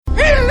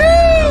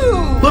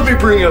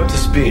bring you up to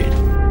speed.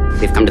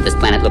 We've come to this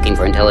planet looking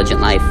for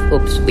intelligent life.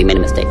 Oops, we made a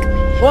mistake.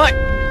 What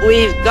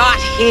we've got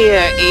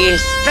here is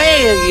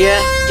failure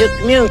to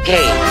communicate.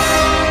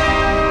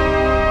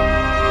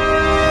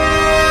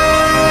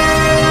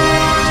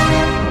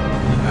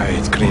 I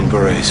ate green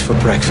berets for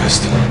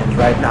breakfast.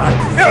 Right now,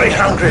 I'm very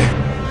hungry.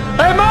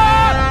 Hey,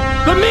 Mom!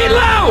 The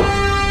meatloaf!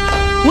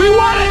 We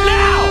want it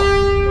now!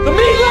 The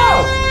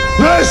meatloaf!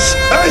 This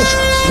is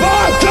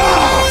Sparta!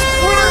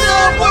 We're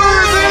not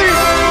worthy!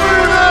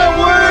 We're not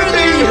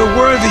worthy! You're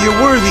worthy, you're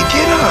worthy.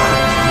 Get up!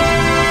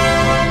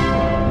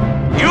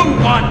 You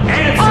want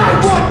answers! I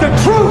want the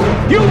truth!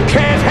 You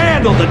can't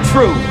handle the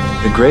truth!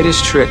 The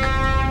greatest trick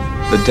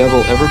the devil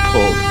ever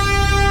pulled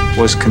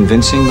was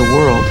convincing the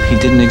world he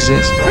didn't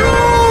exist.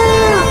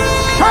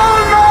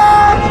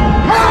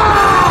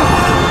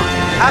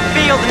 I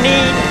feel the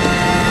need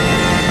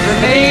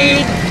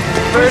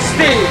for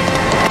speed.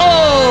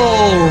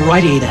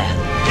 Alrighty then.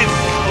 It's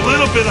a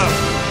little bit of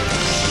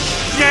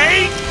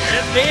yay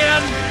and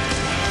then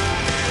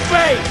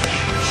wait.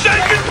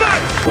 Shake it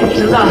back!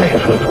 It's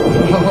alive.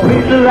 Oh,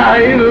 it's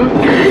alive.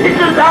 It's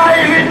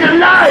alive. It's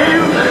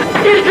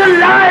alive. It's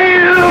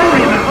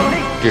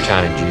alive. Your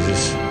tiny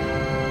Jesus,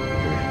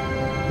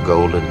 your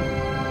golden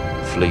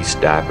fleece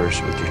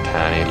diapers with your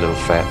tiny little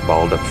fat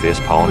balled up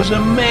fist pawing. He was a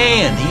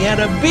man. He had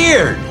a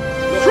beard.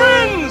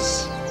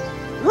 Friends,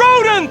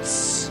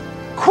 rodents,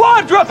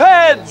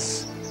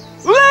 quadrupeds,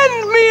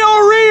 lend me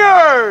your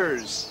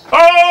ears! Oh!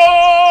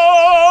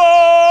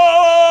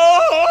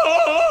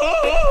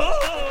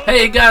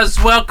 Hey guys,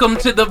 welcome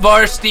to the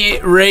Varsity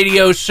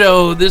Radio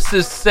Show. This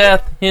is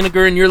Seth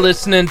Henniger and you're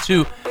listening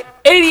to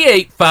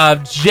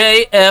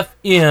 88.5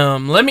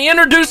 JFM. Let me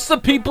introduce the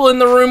people in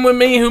the room with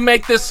me who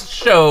make this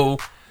show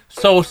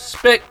so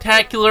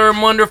spectacular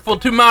and wonderful.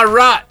 To my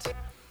right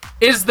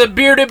is the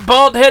bearded,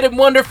 bald-headed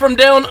wonder from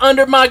down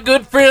under, my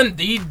good friend,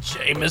 the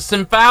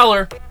Jameson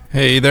Fowler.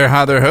 Hey there,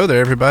 hi there, ho there,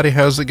 everybody.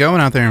 How's it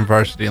going out there in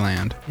Varsity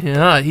Land?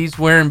 Yeah, he's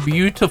wearing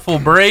beautiful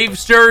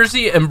Braves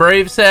jersey and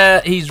Braves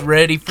hat. He's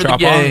ready for the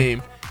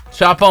game.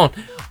 Chop on.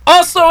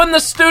 Also in the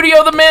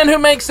studio, the man who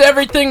makes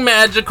everything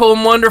magical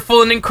and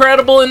wonderful and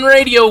incredible in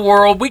radio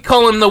world. We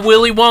call him the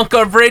Willy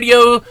Wonka of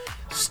radio,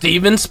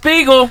 Steven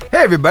Spiegel.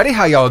 Hey everybody,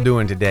 how y'all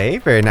doing today?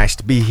 Very nice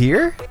to be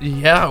here.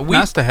 Yeah,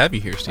 nice to have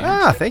you here, Steven.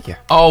 Ah, thank you.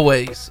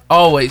 Always.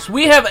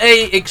 We have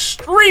a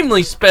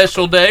extremely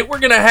special day. We're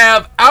gonna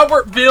have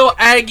Albertville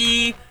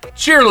Aggie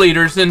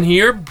cheerleaders in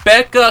here,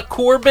 Becca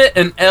Corbett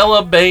and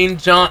Ella Bain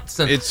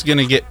Johnson. It's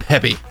gonna get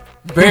peppy.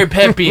 Very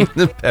peppy.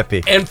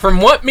 Peppy. And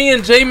from what me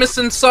and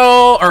Jameson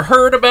saw or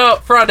heard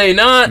about Friday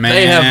night,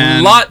 they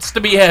have lots to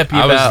be happy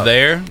about. I was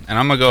there, and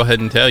I'm going to go ahead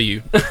and tell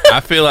you.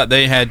 I feel like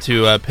they had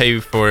to pay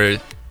for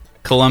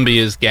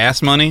Columbia's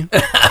gas money.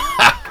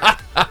 I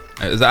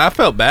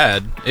felt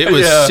bad. It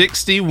was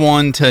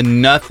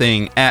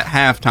 61-0 at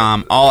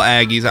halftime, all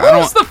Aggies. What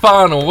was the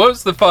final?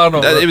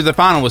 The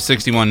final was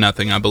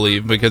 61-0, I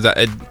believe, because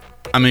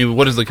I mean,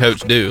 what does the coach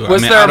do?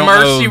 Was there a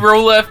mercy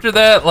rule after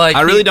that?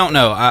 I really don't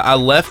know. I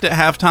left at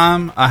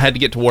halftime. I had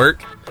to get to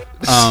work.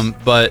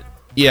 But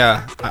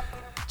yeah,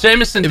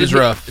 Jameson, it was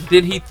rough.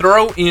 Did he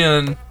throw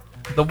in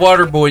the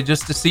water boy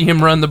just to see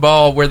him run the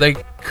ball where they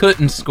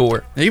couldn't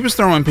score? He was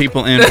throwing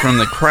people in from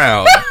the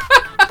crowd.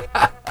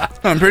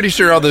 I'm pretty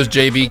sure all those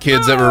JV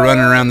kids that were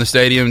running around the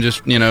stadium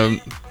just,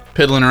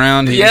 piddling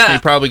around, he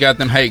probably got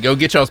them, hey, go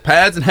get y'all's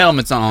pads and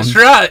helmets on. That's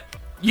right.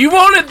 You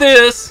wanted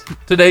this.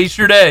 Today's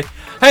your day.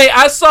 Hey,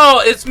 I saw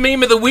it's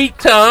meme of the week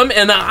time,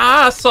 and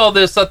I saw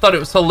this. I thought it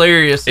was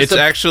hilarious. It's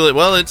actually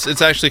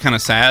kind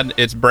of sad.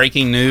 It's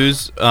breaking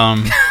news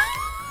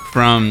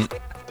from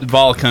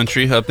Vol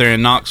Country up there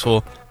in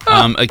Knoxville.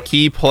 A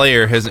key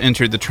player has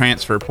entered the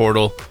transfer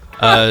portal.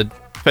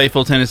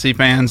 Faithful Tennessee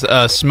fans,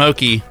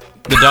 Smokey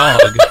the dog,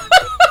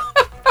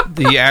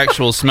 the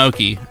actual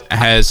Smokey,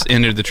 has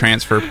entered the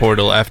transfer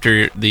portal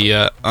after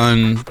the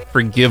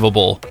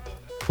unforgivable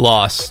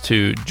loss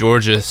to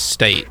Georgia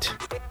State.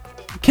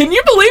 Can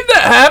you believe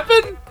that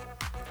happened?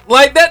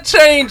 Like, that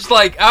changed.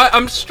 Like,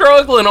 I'm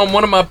struggling on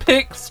one of my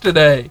picks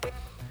today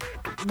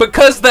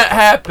because that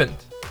happened.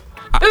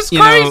 It's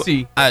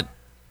crazy. I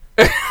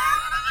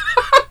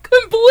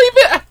couldn't believe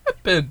it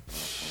happened.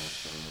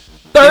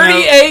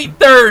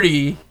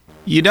 38-30.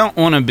 You don't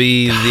want to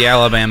be the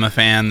Alabama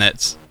fan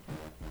that's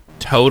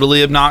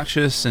totally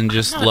obnoxious and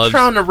just loves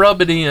trying to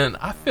rub it in.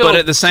 I feel but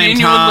at the same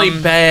genuinely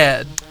time,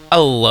 bad. I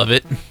love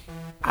it.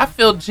 I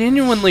feel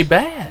genuinely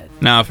bad.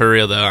 No, for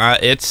real though. I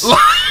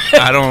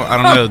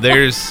don't know.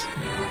 There's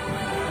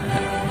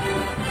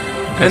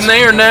and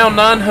they are now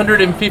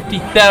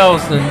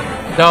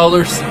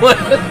 $950,000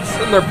 less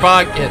in their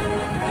pocket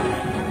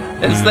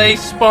as they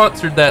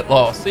sponsored that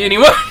loss.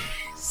 Anyway,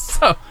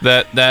 so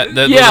that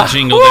little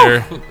jingle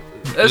there.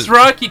 That's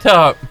Rocky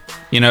Top.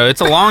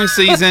 It's a long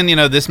season.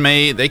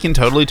 They can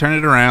totally turn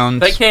it around.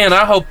 They can.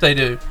 I hope they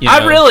do.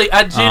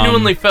 I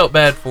genuinely felt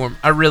bad for them.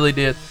 I really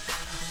did.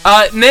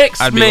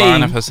 Next, I'd be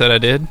lying if I said I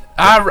did.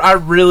 I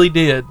really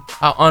did.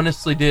 I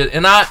honestly did.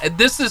 And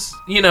this is,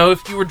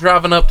 if you were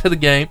driving up to the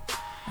game,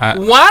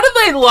 Why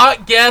do they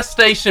lock gas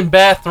station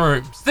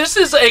bathrooms? This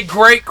is a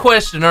great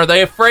question. Are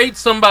they afraid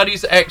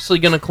somebody's actually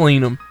going to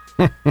clean them?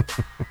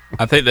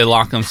 I think they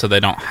lock them so they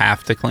don't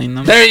have to clean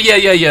them.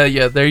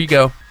 Yeah. There you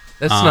go.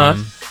 That's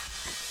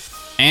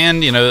nice.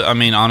 And,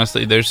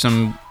 honestly, there's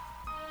some,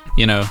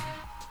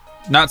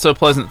 not so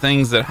pleasant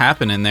things that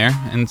happen in there.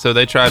 And so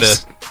they try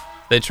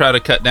to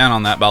cut down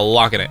on that by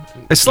locking it.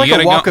 It's like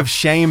a walk of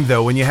shame,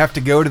 though, when you have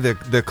to go to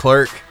the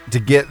clerk to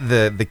get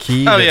the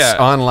key that's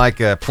on like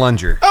a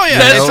plunger. Oh, yeah.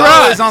 That's it's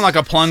right. always on like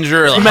a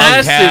plunger or a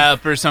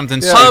hubcap or something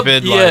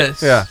stupid.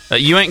 Yes.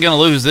 You ain't going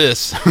to lose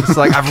this. It's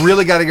like, I've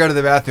really got to go to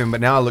the bathroom, but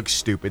now I look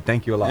stupid.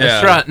 Thank you a lot.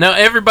 That's right. Now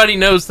everybody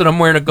knows that I'm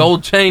wearing a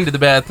gold chain to the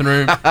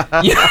bathroom.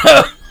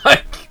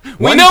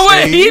 We know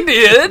what he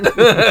did.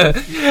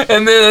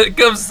 And then it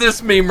comes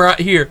this meme right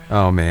here.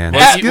 Oh, man.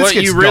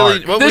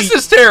 This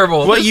is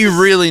terrible. What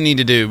you really need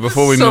to do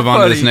before we move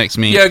on to this next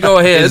meme. Yeah, go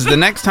ahead. Is the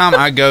next time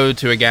I go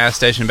to a gas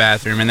station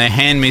bathroom and they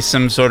hand me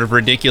some sort of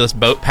ridiculous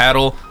boat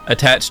paddle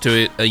attached to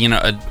it,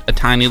 a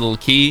tiny little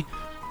key,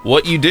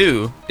 what you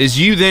do is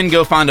you then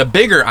go find a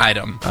bigger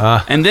item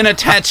and then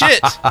attach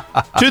it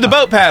to the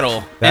boat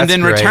paddle and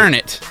then return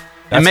it.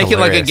 And make it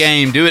like a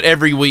game. Do it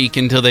every week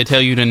until they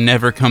tell you to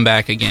never come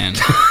back again.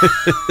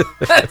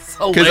 That's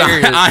hilarious. Because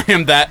I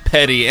am that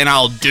petty, and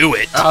I'll do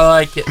it. I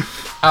like it.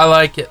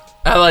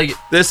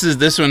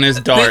 This one is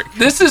dark.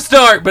 This is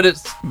dark, but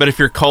it's... But if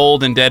you're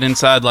cold and dead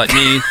inside like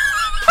me,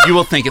 you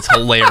will think it's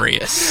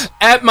hilarious.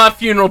 At my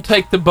funeral,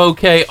 take the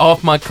bouquet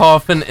off my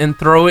coffin and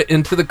throw it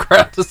into the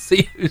crowd to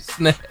see who's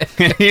next.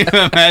 Can you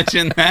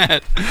imagine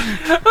that?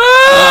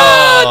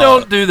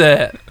 Don't do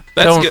that.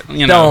 That's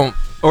good, Don't.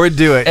 Or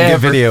do it and get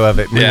video of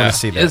it. We want to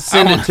see that.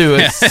 Send it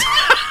to us.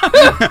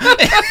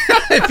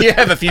 If you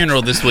have a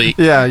funeral this week.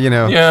 Yeah,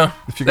 Yeah,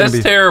 if you're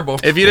that's terrible.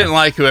 If you didn't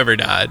like whoever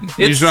died,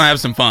 you just want to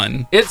have some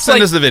fun.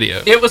 Send us the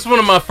video. It was one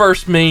of my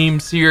first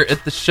memes here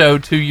at the show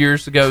 2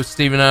 years ago,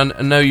 Steven. I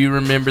know you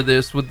remember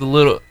this with the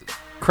little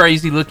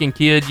crazy-looking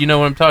kid. You know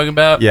what I'm talking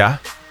about? Yeah.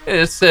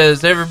 It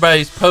says,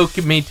 everybody's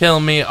poking me,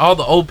 telling me, all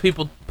the old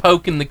people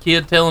poking the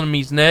kid, telling him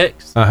he's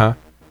next. Uh-huh.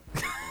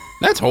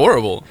 That's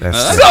horrible.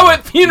 So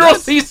at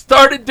funerals, he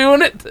started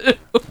doing it too.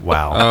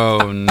 Wow.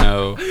 Oh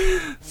no.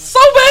 So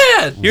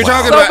bad. You're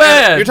talking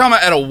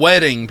about at a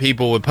wedding,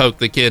 people would poke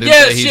the kid. And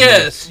say he's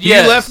yes. You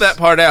left that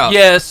part out.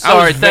 Yes.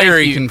 Sorry. I was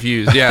very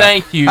confused. Yeah.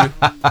 Thank you.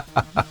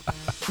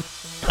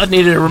 I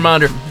needed a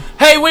reminder.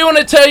 Hey, we want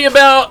to tell you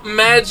about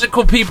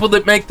magical people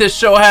that make this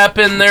show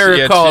happen.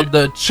 They're called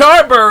the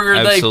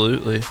Charburger.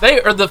 Absolutely. They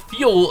are the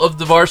fuel of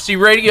the Varsity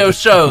Radio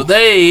Show.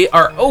 They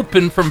are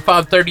open from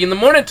 5:30 in the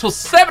morning till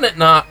 7 at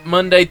night,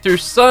 Monday through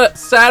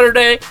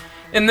Saturday.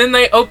 And then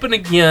they open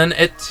again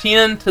at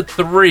 10 to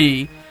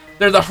 3.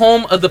 They're the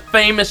home of the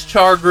famous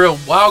Char Grill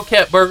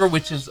Wildcat Burger,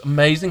 which is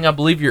amazing. I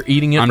believe you're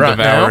eating it right now. I'm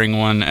devouring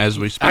one as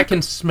we speak. I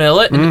can smell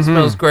it, and it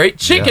smells great.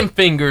 Chicken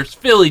fingers,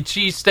 Philly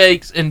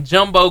cheesesteaks, and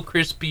jumbo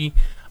crispy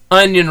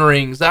onion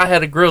rings. I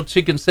had a grilled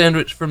chicken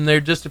sandwich from there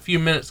just a few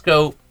minutes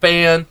ago.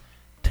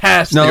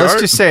 Fantastic. No,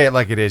 let's just say it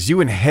like it is. You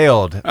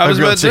inhaled. I was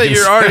about to say,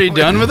 you're already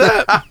done with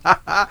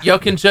that? Y'all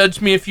can judge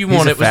me if you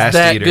want. It was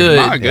that good.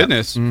 My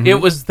goodness.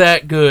 It was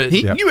that good.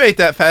 You ate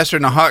that faster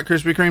than a hot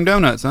Krispy Kreme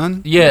donut,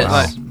 son.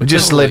 Yes. It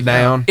just slid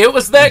down. It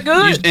was that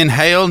good. You just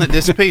inhale and it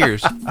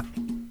disappears.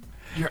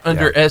 You're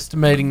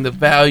underestimating the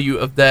value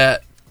of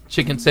that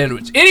chicken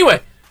sandwich. Anyway,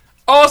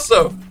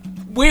 also,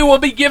 we will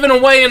be giving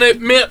away an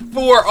Admit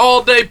 4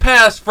 all-day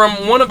pass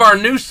from one of our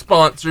new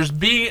sponsors,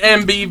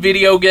 B&B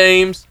Video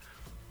Games.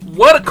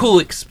 What a cool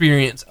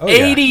experience.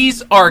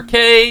 80s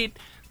arcade.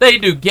 They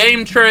do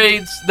game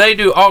trades. They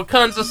do all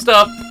kinds of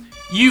stuff.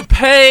 You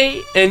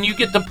pay and you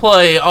get to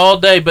play all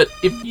day. But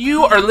if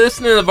you are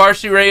listening to the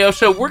Varsity Radio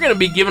Show, we're going to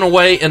be giving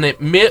away an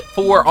Admit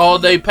 4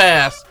 all-day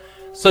pass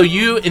so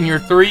you and your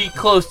 3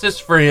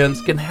 closest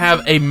friends can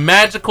have a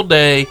magical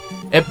day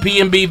at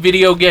B&B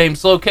Video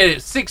Games, located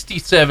at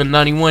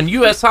 6791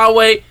 U.S.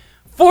 Highway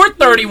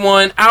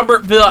 431,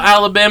 Albertville,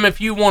 Alabama. If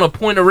you want a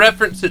point of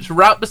reference, it's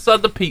right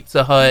beside the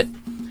Pizza Hut.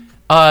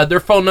 Their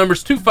phone number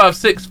is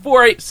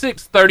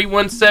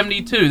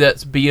 256-486-3172.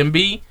 That's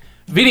B&B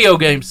Video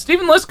Games.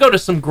 Steven, let's go to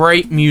some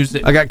great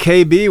music. I got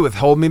KB with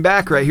Hold Me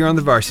Back right here on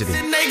the Varsity.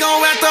 They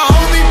gon' have to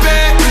hold me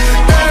back.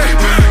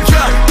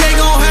 They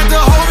gon' have to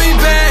hold me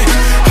back.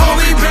 Hold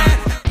me back.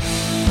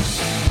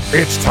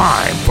 It's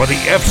time for the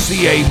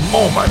FCA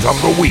Moment of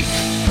the Week.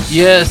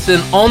 Yes,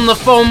 and on the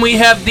phone we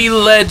have the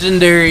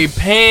legendary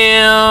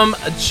Pam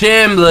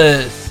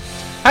Chambliss.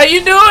 How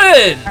you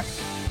doing?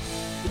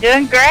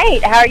 Doing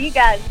great. How are you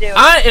guys doing?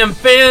 I am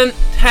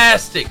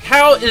fantastic.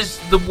 How is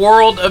the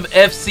world of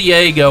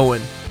FCA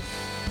going?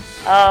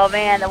 Oh,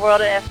 man, the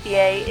world of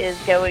FCA is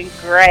going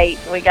great.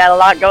 We got a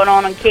lot going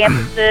on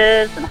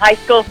campuses, and high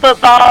school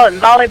football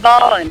and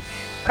volleyball and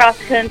cross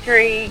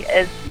country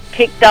is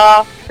kicked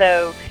off,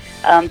 so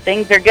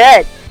things are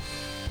good.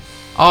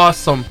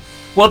 Awesome.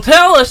 Well,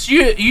 tell us,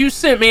 you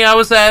sent me, I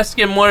was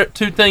asking what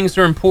 2 things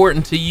are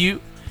important to you,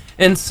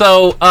 And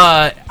so,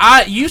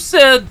 you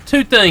said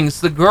two things: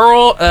 the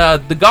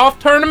golf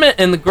tournament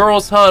and the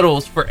girls'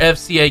 huddles for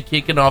FCA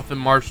kicking off in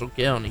Marshall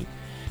County.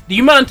 Do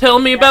you mind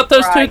telling me about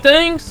those two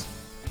things?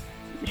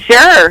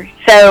 Sure.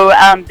 So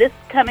this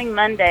coming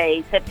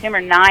Monday,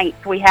 September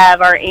 9th, we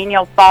have our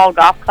annual Fall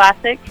Golf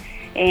Classic,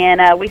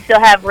 and we still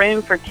have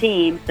room for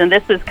teams. And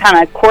this is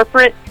kind of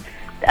corporate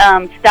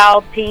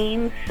style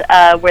teams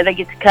where they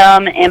get to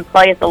come and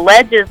play at the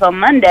Ledges on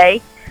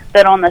Monday.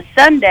 But on the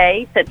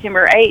Sunday,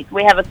 September 8th,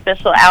 we have a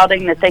special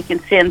outing that they can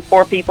send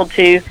 4 people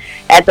to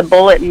at the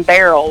Bullet and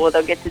Barrel, where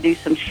they'll get to do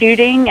some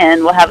shooting,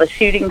 and we'll have a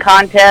shooting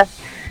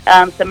contest.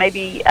 So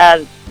maybe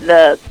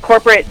the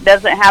corporate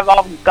doesn't have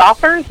all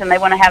golfers and they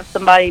want to have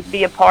somebody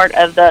be a part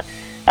of the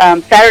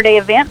Saturday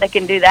event. They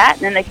can do that,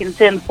 and then they can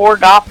send 4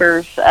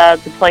 golfers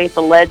to play at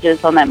the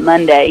Ledges on that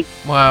Monday.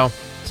 Wow.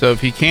 So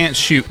if you can't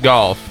shoot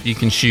golf, you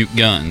can shoot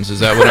guns.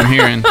 Is that what I'm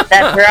hearing?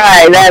 That's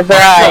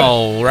right.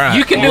 All right.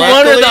 You can do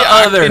one or the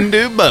other. I can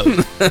do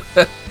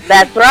both.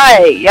 That's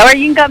right. Or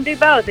you can come do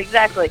both,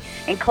 exactly.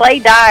 And Clay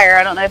Dyer,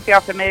 I don't know if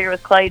you're familiar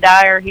with Clay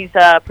Dyer. He's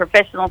a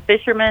professional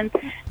fisherman.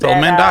 It's Old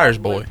Man Dyer's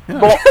boy.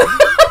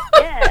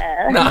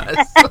 Yeah.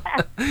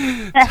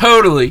 Nice.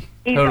 Totally.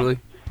 He's going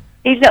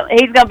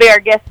to be our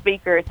guest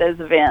speaker at those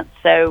events,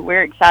 so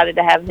we're excited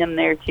to have him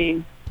there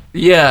too.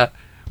 Yeah.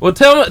 Well,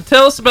 tell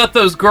us about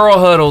those girl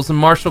huddles in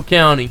Marshall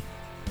County.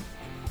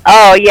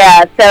 Oh,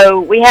 yeah.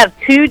 So we have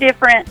 2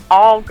 different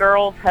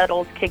all-girls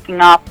huddles kicking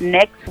off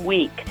next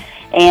week.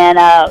 And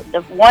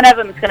one of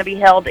them is going to be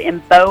held in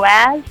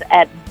Boaz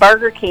at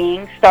Burger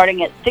King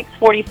starting at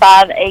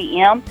 6:45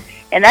 a.m.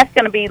 And that's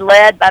going to be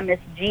led by Miss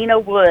Gina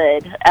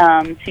Wood.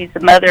 She's the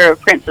mother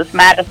of Princess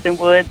Madison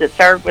Wood that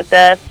served with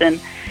us and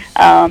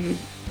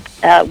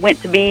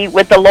went to be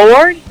with the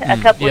Lord a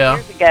couple of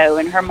years ago.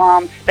 And her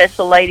mom's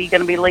special lady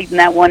going to be leading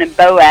that one in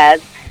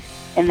Boaz.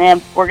 And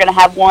then we're going to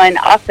have one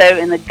also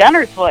in the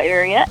Gunnersville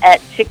area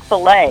at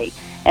Chick-fil-A.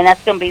 And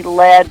that's going to be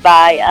led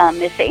by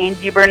Miss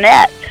Angie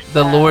Burnett.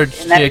 The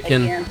Lord's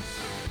Chicken.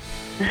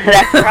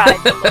 That's right,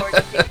 the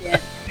Lord's Chicken.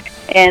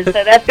 And so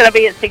that's going to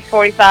be at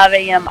 6:45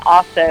 a.m.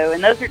 also.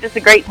 And those are just a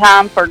great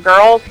time for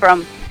girls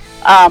from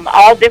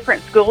all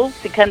different schools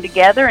to come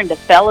together and to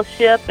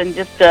fellowship and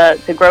just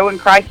to grow in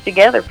Christ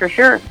together, for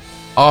sure.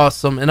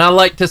 Awesome. And I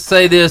like to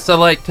say this. I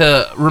like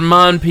to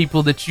remind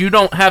people that you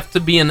don't have to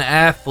be an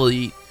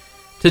athlete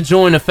to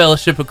join a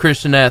fellowship of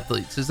Christian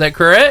athletes. Is that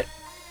correct?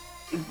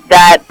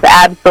 That's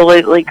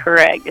absolutely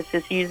correct. It's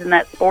just using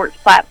that sports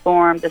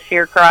platform to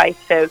share Christ.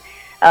 So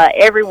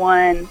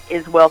everyone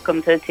is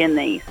welcome to attend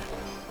these.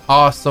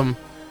 Awesome.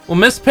 Well,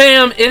 Miss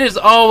Pam, it is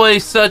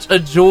always such a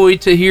joy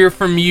to hear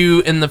from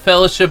you in the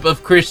Fellowship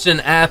of Christian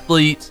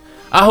Athletes.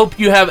 I hope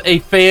you have a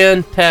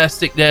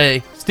fantastic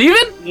day.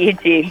 Steven? You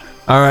too.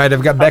 All right,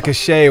 I've got Becca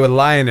Shea with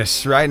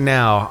Lioness right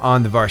now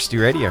on the Varsity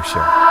Radio Show.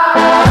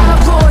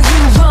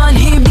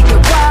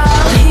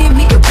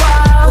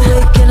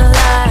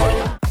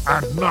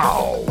 And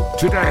now,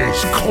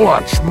 today's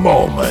clutch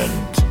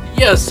moment.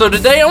 Yeah, so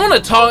today I want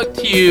to talk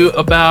to you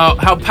about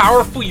how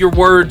powerful your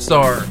words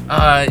are.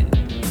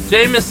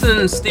 Jameson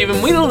and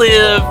Stephen, we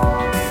live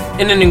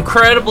in an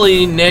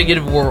incredibly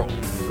negative world,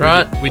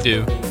 right? We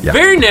do. Yeah.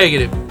 Very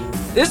negative.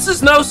 This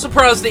is no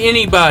surprise to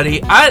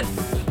anybody.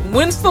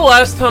 When's the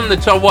last time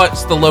that y'all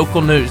watched the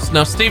local news?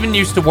 Now, Stephen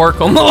used to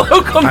work on the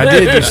local news. I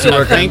did used to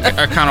work. I think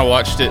I kind of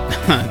watched it.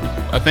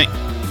 I think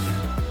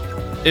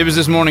it was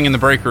this morning in the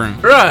break room.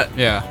 Right.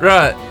 Yeah.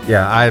 Right.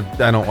 Yeah, I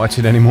don't watch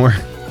it anymore.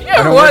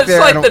 Yeah, well, it's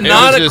like the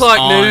 9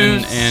 o'clock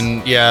news.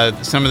 And yeah,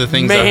 some of the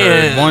things I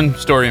heard. One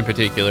story in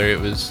particular,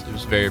 it was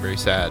very, very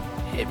sad.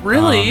 It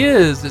really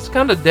is. It's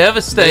kind of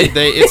devastating.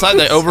 It's like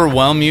they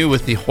overwhelm you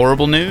with the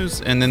horrible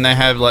news, and then they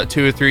have like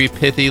 2 or 3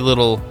 pithy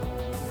little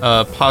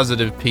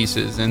positive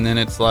pieces, and then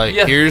it's like,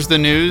 here's the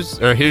news,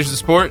 or here's the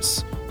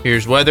sports,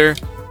 here's weather,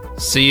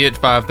 see you at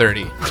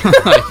 5:30.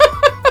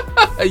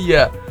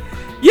 Yeah.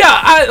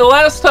 Yeah,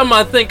 last time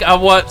I think I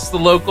watched the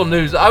local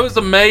news, I was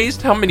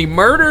amazed how many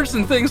murders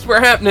and things were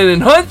happening in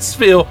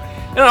Huntsville.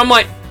 And I'm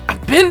like,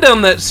 I've been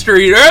down that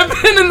street, or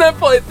I've been in that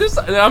place.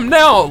 I'm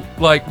now,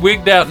 like,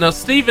 wigged out. Now,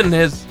 Stephen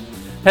has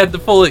had the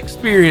full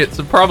experience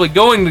of probably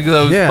going to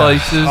those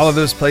places. All of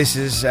those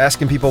places,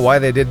 asking people why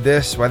they did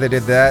this, why they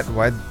did that,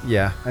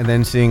 and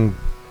then seeing,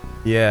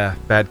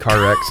 bad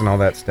car wrecks and all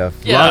that stuff.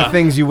 Yeah. A lot of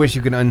things you wish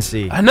you could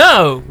unsee. I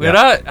know, but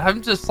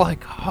I'm just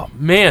like, oh,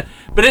 man.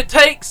 But it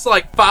takes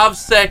like 5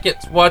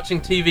 seconds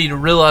watching TV to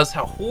realize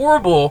how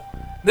horrible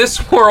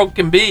this world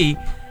can be,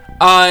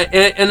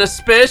 and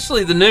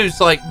especially the news.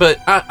 But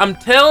I'm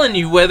telling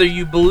you, whether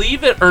you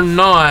believe it or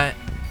not,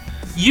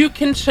 you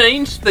can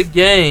change the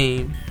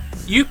game.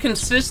 You can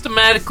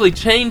systematically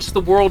change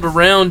the world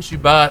around you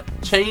by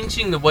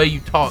changing the way you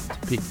talk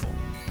to people.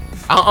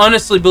 I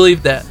honestly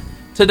believe that.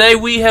 Today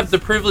we have the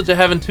privilege of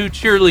having 2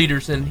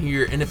 cheerleaders in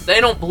here, and if they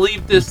don't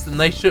believe this, then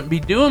they shouldn't be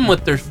doing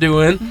what they're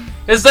doing.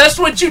 Is that's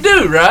what you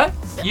do, right?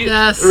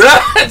 Yes.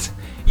 Right?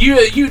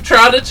 You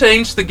try to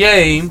change the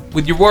game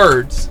with your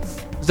words.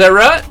 Is that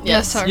right?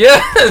 Yes, sir.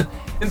 Yeah.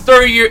 And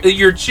through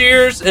your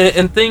cheers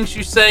and things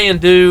you say and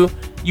do,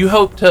 you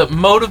hope to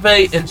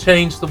motivate and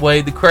change the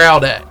way the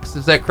crowd acts.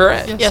 Is that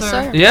correct? Yes,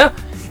 sir. Yeah.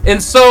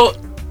 And so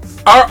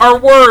our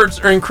words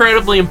are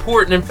incredibly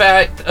important. In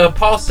fact,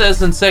 Paul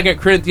says in 2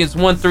 Corinthians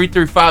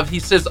 1:3-5, he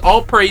says,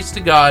 all praise to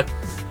God,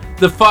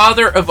 the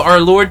Father of our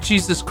Lord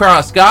Jesus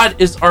Christ. God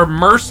is our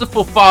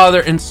merciful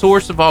Father and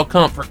source of all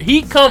comfort.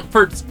 He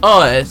comforts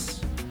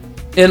us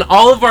in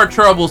all of our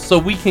troubles so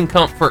we can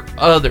comfort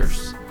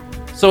others.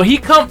 So he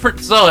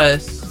comforts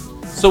us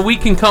so we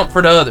can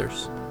comfort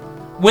others.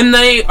 When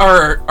they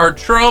are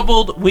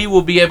troubled, we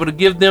will be able to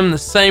give them the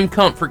same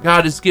comfort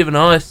God has given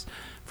us.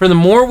 For the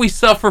more we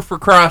suffer for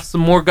Christ, the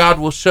more God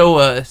will show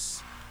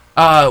us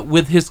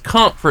with his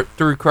comfort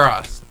through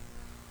Christ.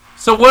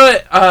 So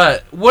what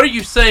are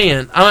you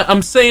saying?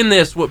 I'm saying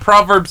this, what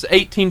Proverbs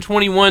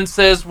 18:21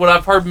 says, what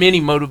I've heard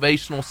many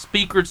motivational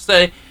speakers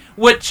say,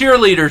 what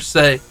cheerleaders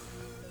say,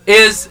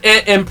 is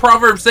in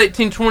Proverbs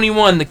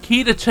 18:21, the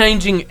key to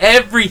changing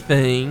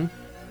everything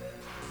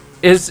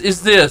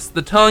is this: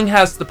 the tongue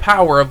has the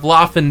power of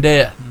life and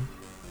death.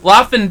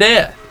 Life and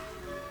death.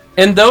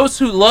 And those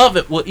who love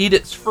it will eat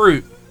its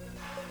fruit.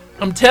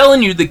 I'm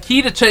telling you, the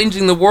key to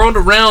changing the world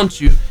around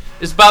you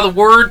is by the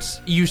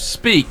words you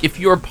speak. If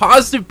you're a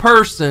positive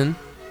person,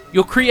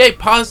 you'll create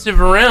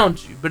positive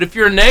around you. But if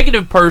you're a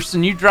negative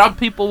person, you drive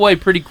people away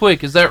pretty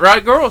quick. Is that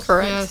right, girls?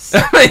 Correct.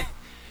 Yes.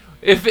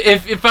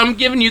 If I'm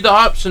giving you the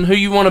option who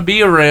you want to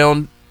be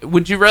around,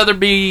 would you rather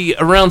be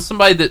around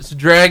somebody that's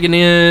dragging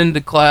into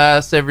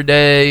class every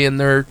day and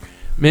they're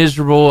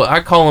miserable?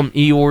 I call them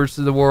Eeyores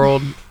of the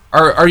world.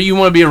 Or you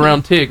want to be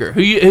around Tigger?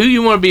 Who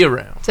you want to be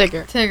around?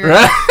 Tigger.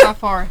 Right? By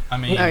far. I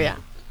mean, oh yeah.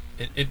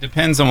 It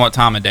depends on what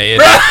time of day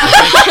it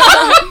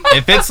is.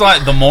 If it's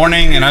like the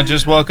morning and I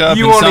just woke up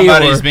and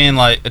somebody's being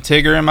like a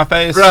Tigger in my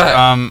face,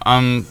 right.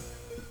 I'm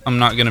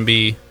not gonna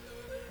be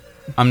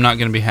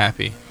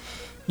happy.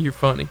 You're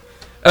funny.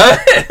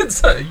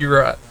 You're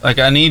right. Like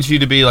I need you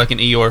to be like an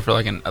Eeyore for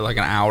like an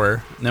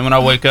hour, and then when I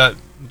wake up,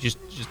 just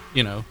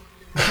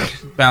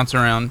bounce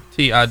around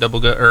TI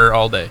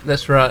all day.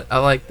 That's right. I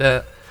like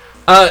that.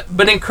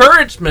 But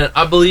encouragement,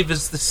 I believe,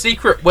 is the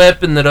secret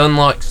weapon that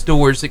unlocks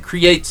doors. It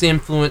creates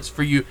influence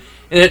for you,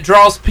 and it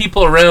draws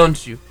people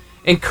around you.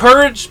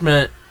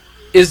 Encouragement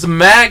is a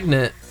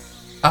magnet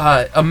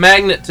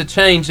to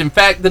change. In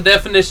fact, the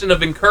definition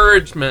of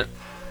encouragement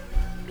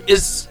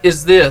is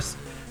this: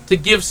 to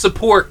give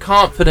support,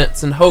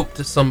 confidence, and hope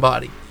to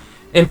somebody.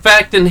 In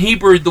fact, in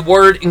Hebrew, the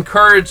word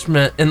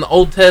encouragement in the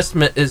Old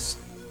Testament is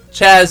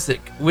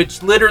chazik,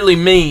 which literally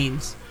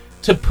means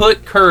to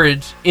put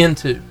courage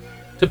into.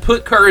 To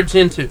put courage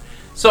into.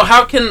 So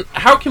how can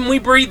we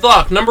breathe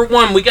life? Number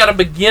one, we got to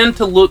begin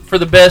to look for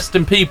the best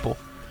in people.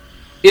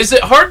 Is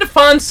it hard to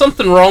find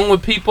something wrong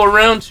with people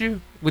around you?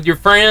 With your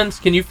friends?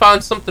 Can you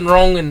find something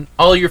wrong in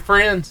all your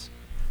friends?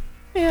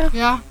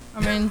 Yeah. I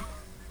mean,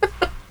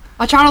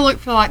 I try to look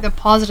for like the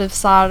positive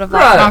side of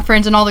like my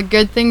friends and all the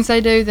good things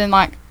they do, then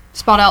like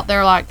spot out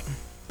their like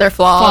their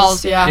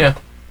flaws. Yeah.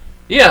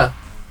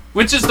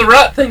 Which is the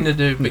right thing to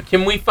do, but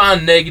can we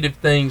find negative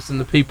things in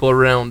the people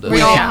around us? We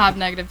all have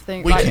negative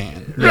things. We like,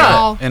 can.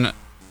 Right. And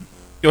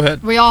go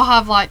ahead. We all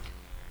have like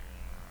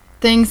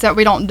things that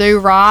we don't do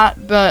right,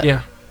 but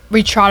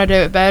we try to do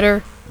it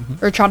better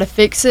or try to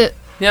fix it.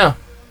 Yeah.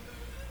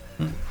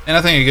 And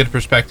I think a good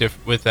perspective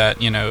with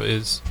that,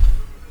 is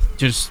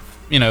just,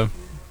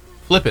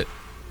 flip it.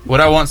 Would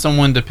I want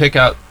someone to pick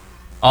out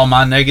all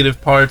my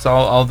negative parts,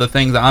 all the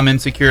things that I'm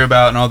insecure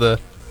about and all the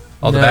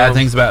bad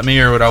things about me,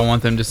 or would I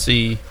want them to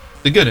see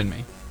the good in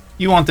me?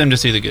 You want them to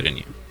see the good in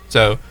you.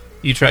 So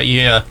you try,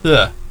 you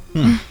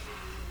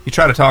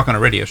try to talk on a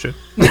radio show.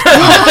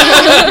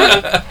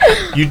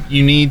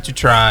 You need to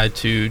try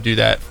to do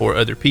that for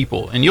other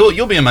people, and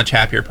you'll be a much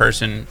happier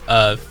person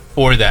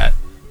for that,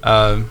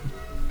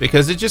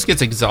 because it just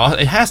gets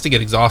It has to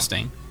get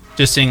exhausting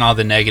just seeing all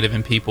the negative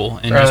in people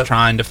and just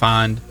trying to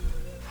find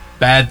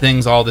bad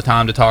things all the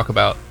time to talk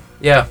about.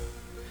 Yeah.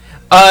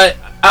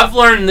 I've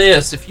learned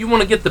this. If you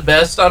want to get the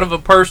best out of a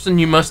person,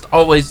 you must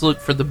always look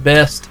for the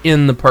best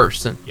in the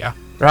person. Yeah.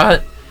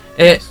 Right?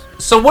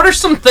 So what are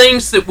some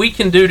things that we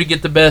can do to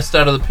get the best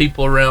out of the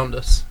people around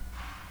us?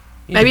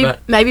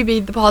 Maybe be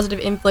the positive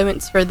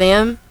influence for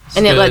them,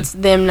 and good. It lets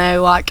them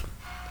know, like,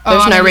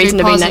 there's no reason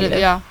to be negative.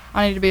 Yeah,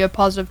 I need to be a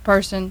positive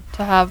person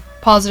to have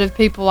positive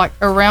people, like,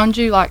 around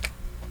you. Like,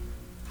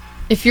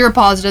 if you're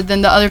positive,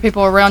 then the other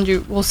people around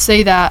you will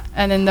see that,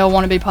 and then they'll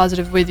want to be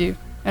positive with you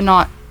and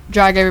not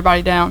drag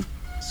everybody down.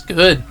 It's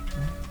good.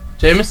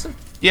 Jameson?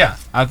 Yeah,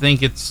 I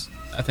think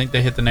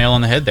they hit the nail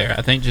on the head there.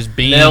 I think just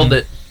being... Nailed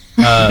it.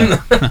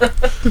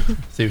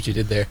 See what you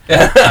did there.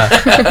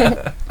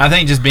 I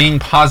think just being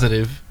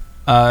positive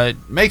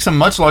makes a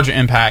much larger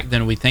impact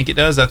than we think it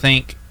does. I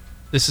think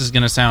this is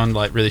going to sound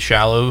like really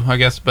shallow, I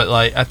guess, but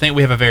like I think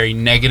we have a very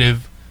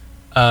negative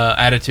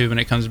attitude when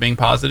it comes to being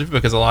positive,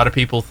 because a lot of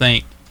people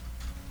think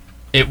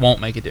it won't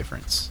make a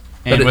difference,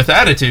 and with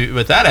that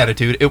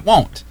attitude, it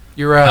won't.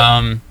 You're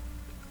right.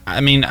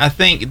 I mean, I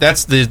think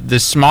that's the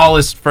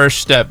smallest first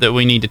step that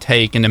we need to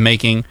take into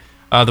making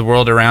the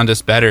world around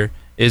us better.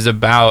 Is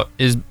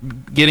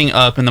getting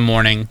up in the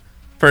morning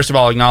first of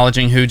all,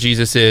 acknowledging who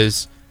Jesus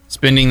is,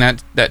 spending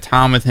that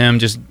time with him,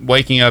 just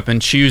waking up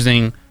and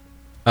choosing,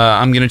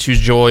 I'm going to choose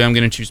joy, I'm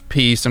going to choose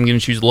peace, I'm going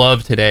to choose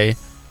love today.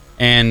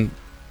 And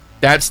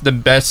that's the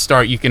best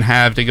start you can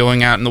have to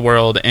going out in the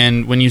world.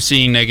 And when you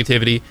see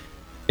negativity,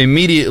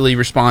 immediately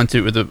respond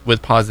to it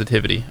with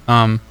positivity,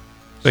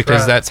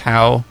 because that's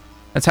how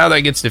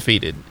that gets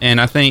defeated. And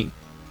I think,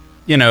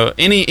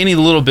 any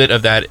little bit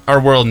of that,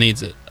 our world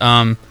needs it.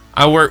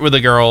 I work with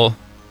a girl,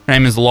 her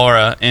name is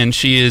Laura, and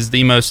she is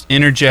the most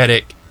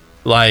energetic,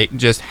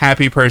 just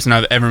happy person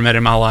I've ever met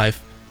in my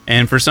life.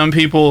 And for some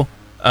people,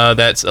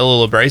 that's a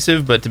little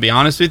abrasive, but to be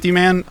honest with you,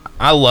 man,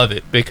 I love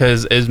it,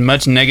 because as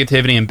much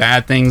negativity and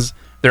bad things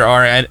there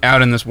are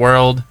out in this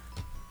world,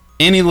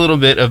 any little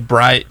bit of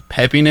bright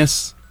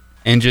peppiness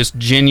and just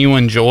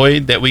genuine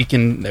joy that we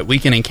can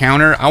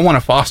encounter, I want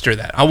to foster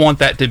that. I want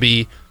that to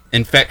be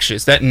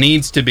infectious. That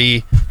needs to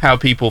be how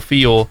people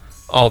feel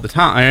all the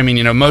time. I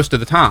mean, most of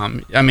the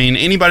time. I mean,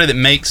 anybody that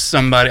makes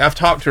somebody, I've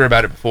talked to her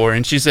about it before,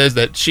 and she says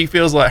that she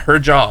feels like her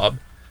job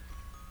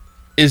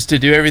is to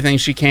do everything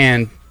she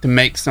can to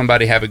make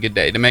somebody have a good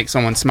day, to make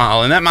someone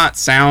smile. And that might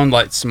sound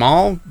like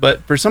small,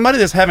 but for somebody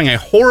that's having a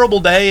horrible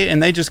day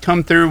and they just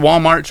come through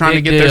Walmart trying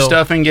to get their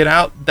stuff and get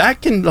out,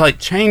 that can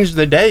change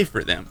the day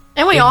for them.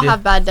 And we all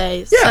have bad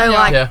days.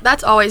 Yeah. So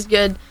that's always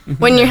good. Mm-hmm.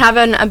 When you're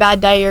having a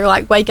bad day,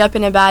 you're wake up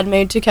in a bad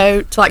mood to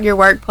go to your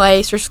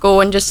workplace or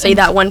school and just see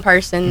that one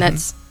person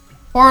that's...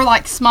 Or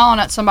smiling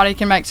at somebody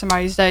can make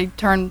somebody's day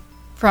turn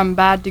from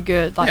bad to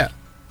good.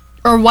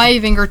 Or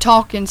waving or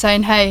talking,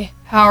 saying, hey,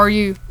 how are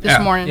you this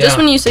morning? Just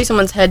when you see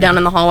someone's head down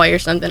in the hallway or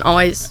something,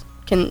 always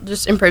can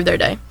just improve their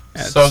day.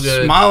 Yeah, so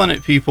good. Smiling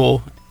at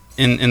people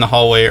in the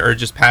hallway or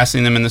just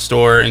passing them in the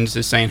store and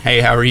just saying,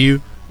 hey, how are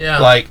you?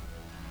 Yeah.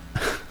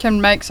 Can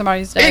make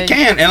somebody's day. It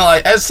can. And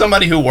as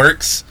somebody who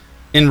works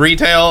in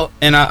retail,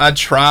 and I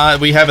try,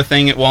 we have a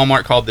thing at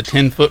Walmart called the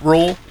 10-foot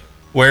rule,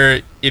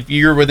 where if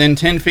you're within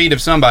 10 feet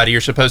of somebody, you're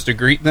supposed to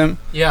greet them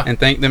and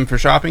thank them for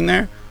shopping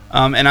there.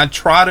 And I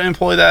try to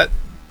employ that.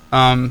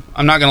 I'm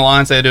not gonna lie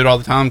and say I do it all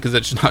the time, because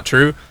it's not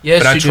true.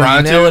 Yes, but I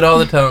try to nail it all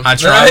the time. I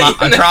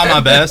try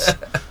my best.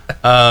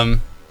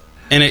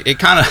 And it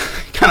kind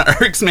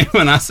of irks me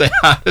when I say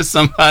hi to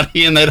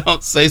somebody and they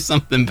don't say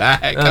something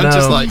back. I'm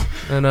just like,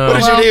 what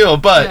is your deal?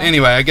 But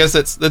anyway, I guess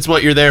that's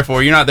what you're there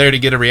for. You're not there to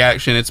get a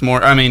reaction. It's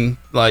more,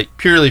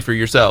 purely for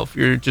yourself.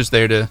 You're just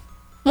there to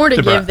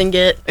give than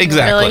get.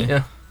 Exactly. Really.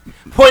 Yeah.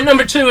 Point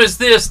number 2 is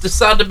this: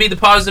 decide to be the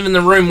positive in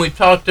the room. We've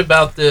talked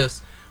about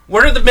this.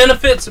 What are the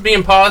benefits of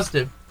being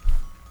positive?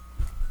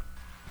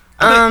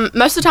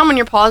 Most of the time when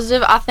you're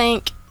positive, I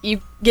think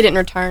you get it in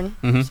return.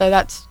 Mm-hmm. So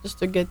that's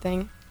just a good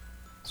thing.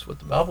 That's what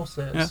the Bible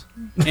says.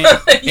 Yeah.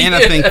 And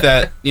I think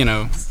that,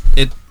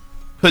 it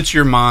puts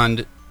your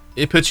mind,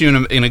 it puts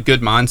you in a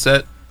good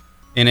mindset,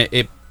 and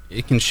it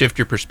can shift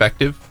your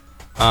perspective.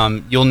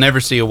 You'll never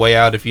see a way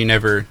out if you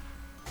never,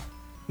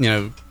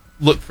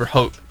 look for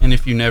hope. And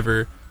if you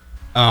never,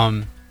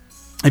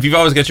 if you've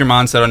always got your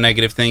mindset on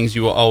negative things,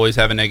 you will always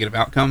have a negative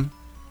outcome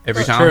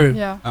every time. True.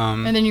 Yeah.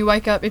 And then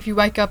if you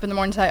wake up in the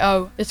morning and say,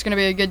 oh, it's going to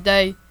be a good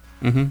day.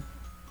 Mm-hmm.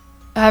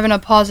 Having a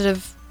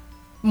positive,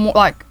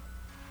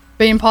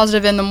 being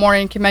positive in the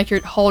morning can make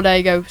your whole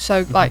day go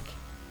so,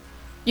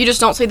 you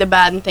just don't see the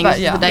bad in things as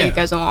the day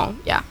goes along.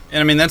 Yeah. And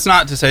I mean, that's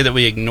not to say that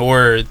we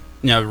ignore,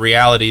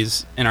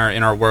 realities in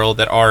our world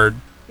that are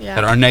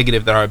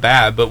negative, that are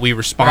bad, but we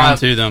respond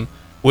to them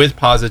with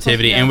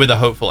positivity and with a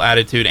hopeful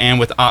attitude and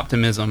with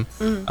optimism,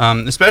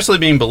 especially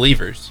being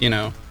believers,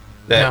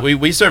 that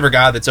we serve a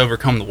God that's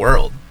overcome the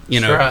world,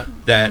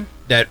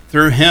 that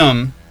through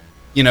him,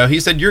 he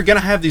said, you're going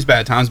to have these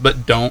bad times,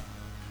 but don't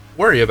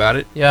worry about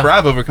it. For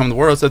I've overcome the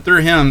world. So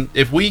through him,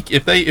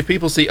 if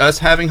people see us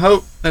having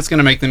hope, that's going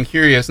to make them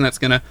curious, and that's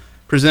going to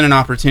present an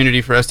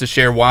opportunity for us to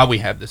share why we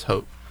have this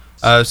hope.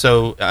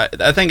 So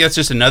I think that's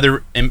just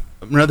another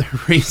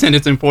reason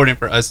it's important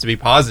for us to be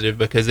positive,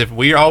 because if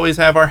we always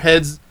have our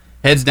heads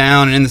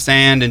down and in the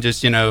sand and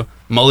just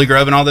mully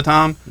grubbing all the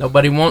time,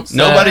 nobody's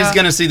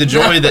going to see the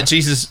joy that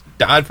Jesus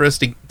died for us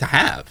to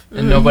have,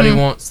 and nobody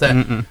wants that.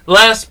 Mm-mm.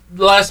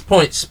 Last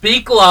point: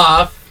 speak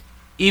life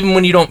even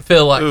when you don't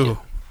feel like it.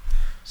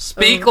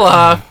 Speak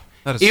life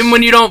even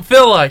when you don't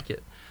feel like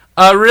it.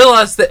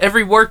 Realize that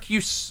every word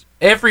you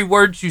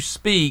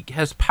speak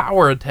has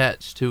power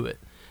attached to it.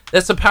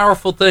 That's a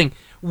powerful thing.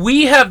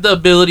 We have the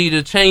ability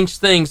to change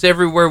things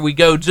everywhere we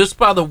go just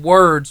by the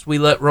words we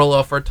let roll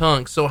off our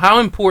tongues. So how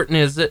important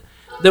is it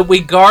that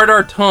we guard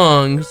our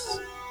tongues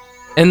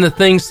and the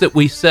things that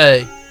we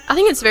say? I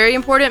think it's very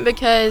important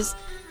because,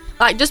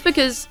 just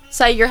because,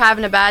 say, you're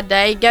having a bad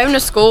day, going to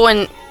school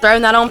and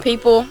throwing that on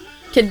people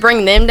could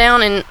bring them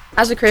down. And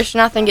as a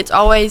Christian, I think it's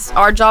always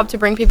our job to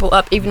bring people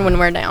up even when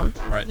we're down.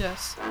 Right.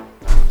 Yes.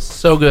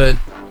 So good.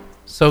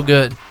 So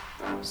good.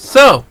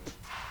 So,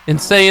 in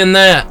saying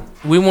that,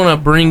 we want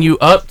to bring you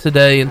up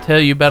today and tell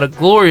you about a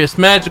glorious,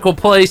 magical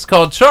place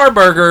called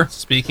Charburger.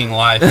 Speaking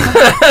life.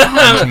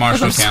 In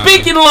Marshall County.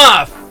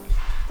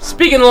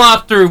 Speaking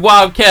life through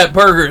Wildcat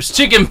Burgers,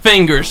 chicken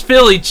fingers,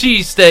 Philly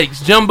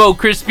cheesesteaks, jumbo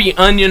crispy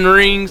onion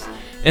rings,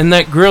 and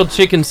that grilled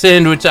chicken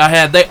sandwich I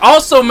had. They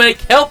also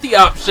make healthy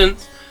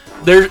options.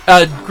 Their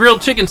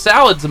grilled chicken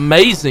salad's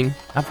amazing.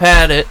 I've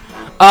had it.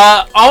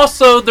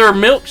 Also, their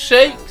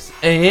milkshakes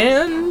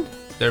and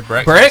their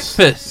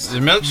breakfast. The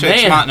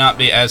milkshakes Man. might not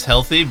be as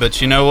healthy,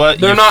 but you know what?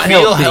 They're you not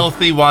feel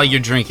healthy. while you're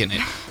drinking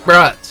it.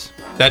 Right.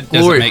 That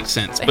doesn't make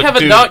sense. They but have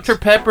a Dr.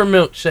 Pepper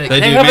milkshake. They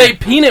do, have man. a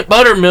peanut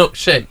butter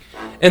milkshake.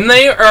 And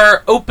they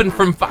are open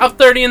from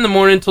 5:30 in the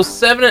morning until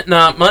 7 at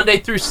night, Monday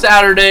through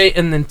Saturday,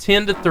 and then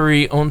 10 to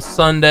 3 on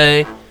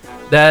Sunday.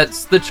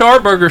 That's the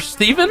Charburger.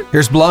 Steven?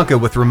 Here's Blanca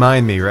with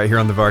Remind Me right here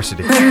on the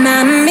Varsity.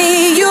 Remind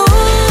me you.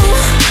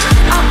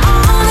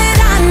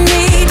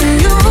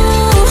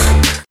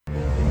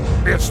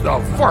 It's the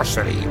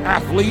Varsity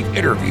Athlete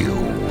Interview.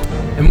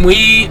 And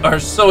we are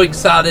so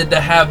excited to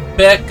have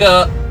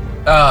Becca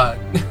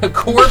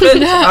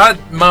Corbett.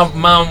 My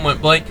mom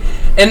went blank.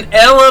 And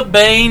Ella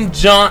Bain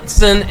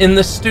Johnson in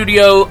the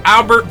studio.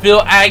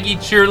 Albertville Aggie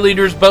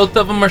cheerleaders. Both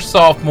of them are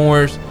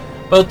sophomores.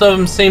 Both of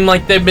them seem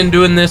like they've been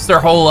doing this their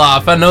whole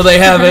life. I know they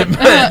haven't,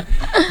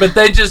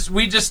 but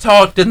we just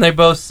talked and they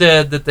both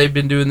said that they've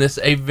been doing this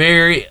a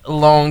very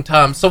long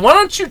time. So why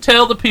don't you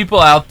tell the people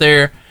out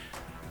there,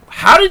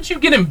 how did you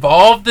get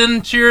involved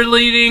in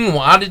cheerleading?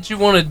 Why did you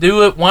want to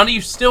do it? Why do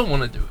you still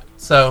want to do it?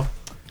 So,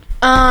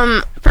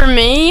 for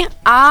me,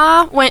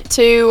 I went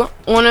to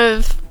one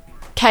of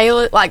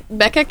Kayla, like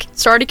Becca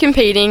started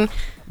competing.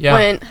 Yeah.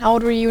 When, how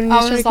old were you when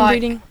you started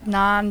competing? Like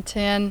 9,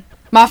 10.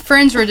 My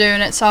friends were doing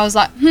it, so I was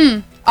like,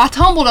 I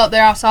tumbled up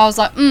there, so I was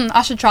like,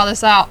 I should try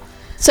this out.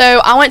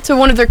 So I went to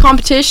one of their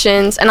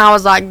competitions, and I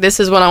was like, this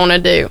is what I want to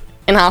do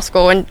in high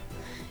school, and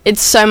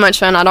it's so much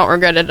fun. I don't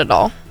regret it at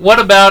all. What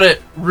about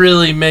it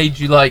really made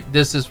you like,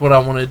 this is what I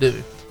want to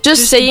do?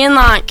 Just seeing,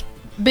 like,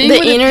 Being the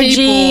with the energy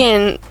people-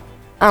 and,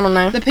 I don't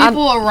know. The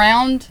people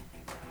around,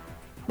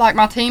 like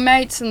my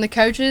teammates and the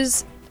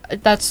coaches,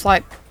 that's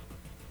like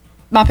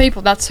my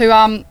people. That's who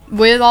I'm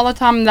with all the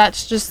time. And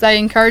that's just, they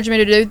encourage me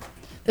to do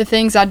the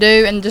things I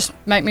do and just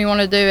make me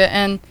want to do it.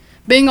 And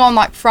being on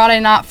like Friday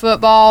night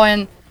football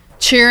and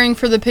cheering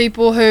for the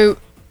people who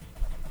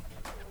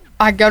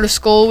I go to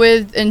school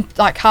with and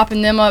like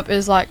hyping them up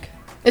is like,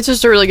 it's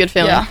just a really good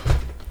feeling. Yeah.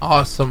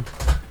 Awesome.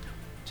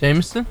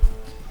 Jameson?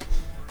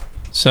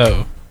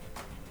 So,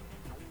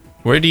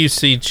 where do you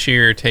see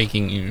cheer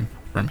taking you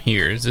from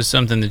here? Is this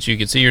something that you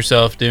could see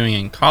yourself doing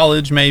in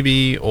college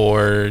maybe?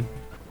 Or,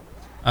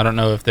 I don't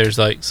know if there's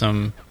like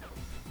some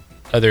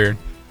other,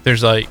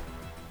 there's like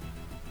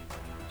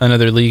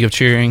another league of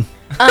cheering.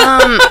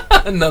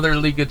 Another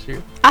league of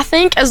cheer. I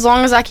think as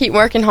long as I keep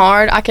working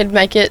hard, I could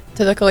make it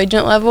to the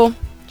collegiate level.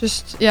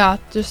 Just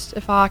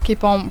if I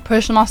keep on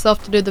pushing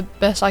myself to do the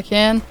best I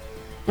can.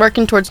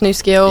 Working towards new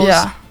skills.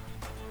 Yeah.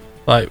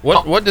 Like,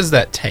 what does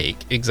that take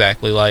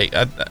exactly? Like,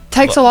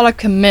 Takes a lot of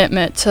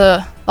commitment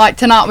to, like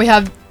tonight we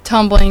have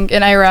tumbling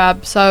in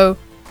Arab, so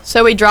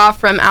we drive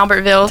from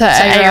Albertville to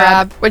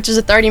Arab, which is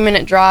a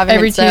 30-minute drive in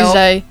every itself.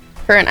 Tuesday.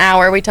 For an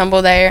hour, we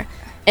tumble there.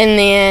 And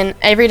then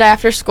every day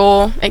after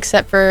school,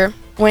 except for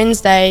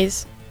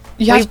Wednesdays,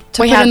 You have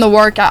to put in the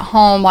work at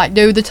home, like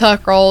do the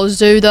tuck rolls,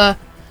 do the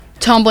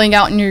tumbling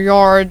out in your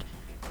yard,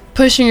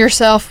 pushing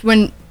yourself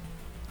when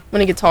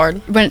it gets hard.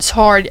 When it's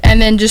hard,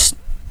 and then just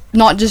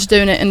not just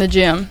doing it in the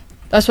gym.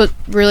 That's what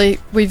really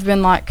we've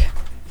been like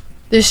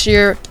this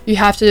year. You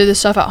have to do this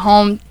stuff at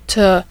home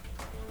to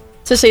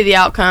see the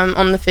outcome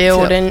on the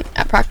field Yep. and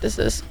at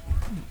practices.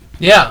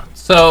 Yeah.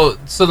 So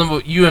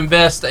you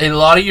invest a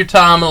lot of your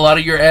time, a lot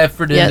of your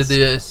effort into Yes.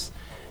 this,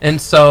 and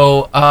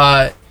so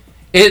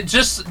it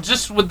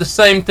just with the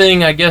same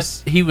thing. I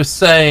guess he was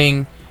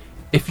saying,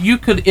 if you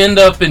could end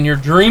up in your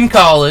dream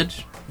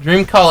college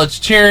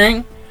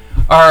cheering,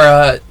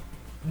 or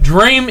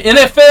dream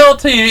NFL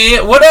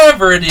TV,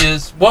 whatever it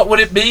is, what would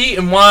it be,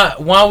 and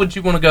why would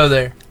you want to go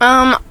there?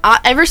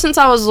 Ever since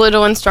I was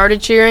little and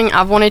started cheering,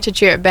 I've wanted to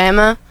cheer at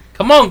Bama.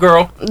 Come on,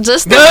 girl.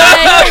 Just the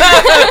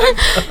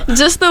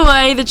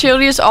way the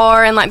cheerleaders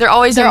are, and like they're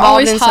always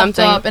involved in hyped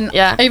something. up, and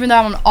yeah. even though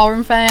I'm an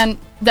Auburn fan,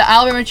 the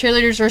Alabama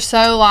cheerleaders are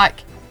so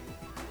like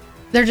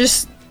they're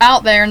just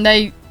out there and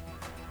they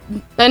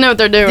know what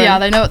they're doing. Yeah,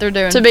 they know what they're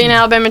doing. To be an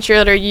Alabama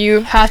cheerleader, you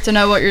have to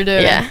know what you're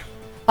doing. Yeah.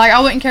 Like I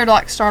wouldn't care to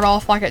like start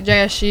off like at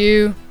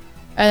JSU, and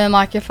then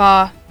like if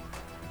I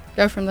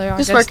go from there,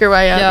 Just work your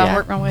way up, Yeah, yeah.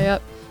 work my way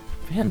up.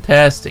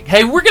 Fantastic.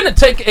 Hey, we're going to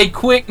take a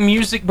quick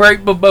music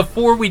break, but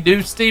before we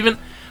do, Steven,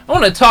 I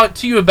want to talk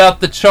to you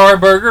about the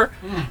Charburger.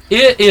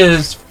 It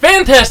is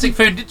fantastic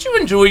food. Did you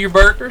enjoy your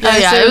burgers? Oh,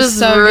 yeah, it was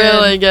so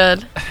really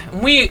good.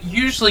 We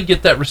usually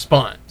get that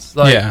response.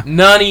 Like Yeah.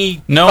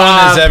 95, no one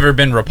has ever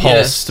been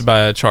repulsed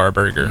by a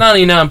Charburger.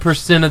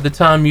 99% of the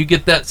time you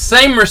get that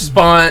same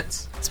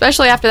response.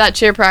 Especially after that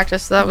cheer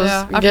practice. That was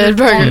Yeah, a after good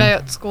a long burger. day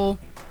at school.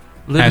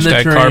 Living the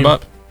Hashtag dream. carb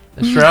up.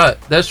 That's right.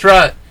 That's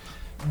right.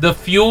 The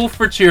fuel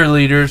for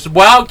cheerleaders.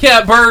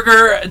 Wildcat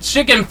Burger,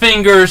 chicken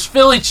fingers,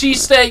 Philly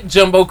cheesesteak,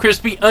 jumbo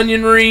crispy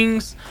onion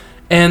rings.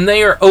 And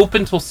they are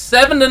open till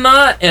 7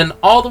 tonight and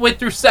all the way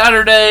through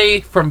Saturday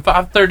from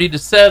 5:30 to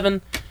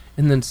 7.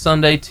 and then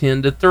Sunday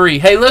 10 to 3.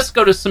 Hey, let's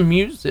go to some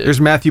music.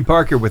 Here's Matthew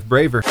Parker with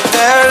Braver.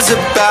 There's a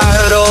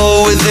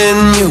battle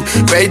within you,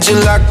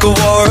 raging like a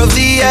war of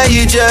the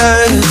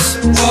ages.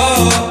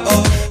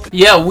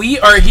 Yeah, we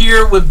are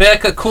here with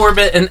Becca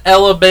Corbett and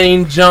Ella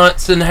Bain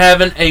Johnson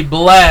having a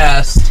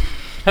blast.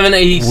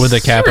 With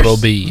a capital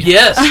B.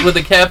 Yes, with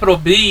a capital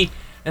B.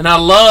 And I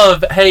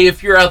love, hey,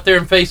 if you're out there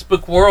in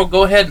Facebook world,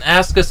 go ahead and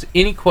ask us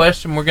any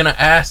question. We're going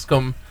to ask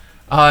them.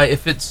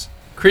 If it's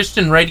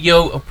Christian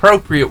radio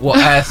appropriate, we'll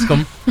ask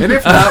them. And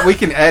if not, we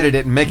can edit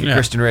it and make it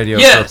Christian radio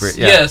appropriate.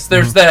 Yeah. Yes,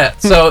 there's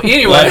that. So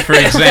anyway. Like, for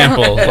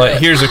example,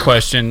 here's a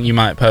question you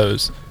might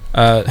pose.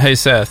 Hey,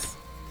 Seth.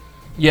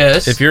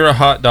 Yes? If you're a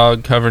hot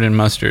dog covered in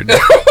mustard.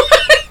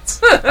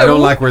 I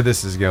don't like where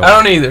this is going. I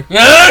don't either.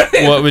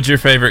 What would your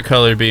favorite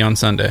color be on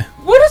Sunday?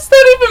 What does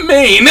that even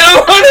mean?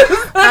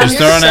 Just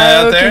throwing it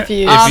out there.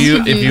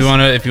 Confused. If you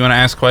want to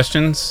ask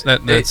questions,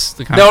 that's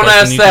the kind don't of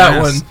question ask you that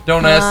can one. ask.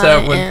 Don't ask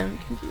that one.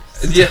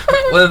 Yeah,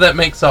 well, that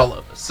makes all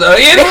of us. So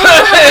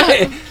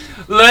anyway,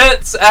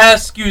 let's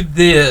ask you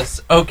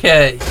this.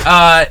 Okay,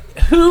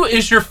 who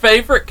is your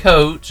favorite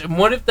coach, and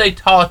what have they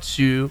taught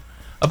you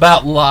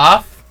about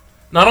life?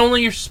 Not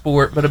only your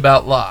sport, but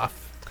about life.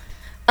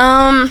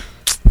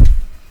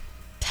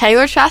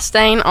 Taylor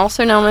Chastain,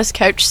 also known as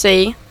Coach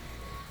C.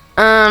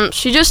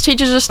 She just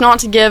teaches us not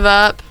to give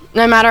up,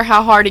 no matter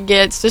how hard it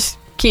gets. Just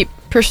keep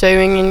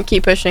pursuing and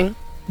keep pushing.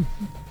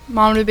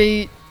 Mom to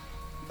be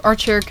our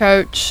cheer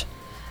coach,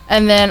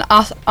 and then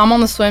I'm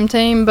on the swim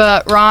team,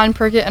 but Ryan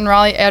Prickett and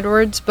Riley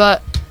Edwards.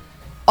 But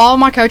all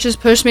my coaches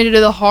push me to do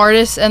the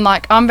hardest, and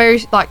I'm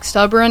very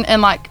stubborn,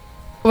 and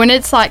when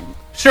it's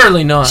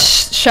surely not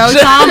showtime,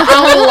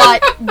 I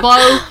will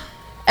blow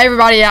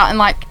everybody out, and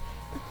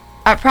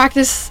at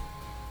practice,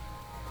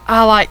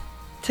 I like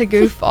to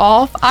goof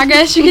off, I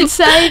guess you could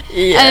say.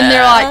 Yeah. And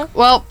they're like,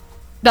 well,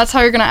 that's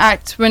how you're gonna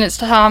act when it's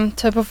time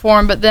to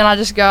perform. But then I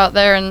just go out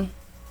there and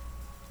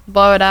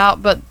blow it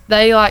out. But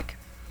they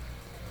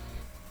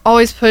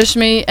always push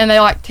me, and they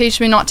teach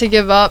me not to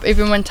give up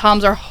even when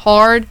times are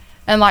hard.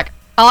 And I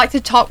like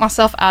to talk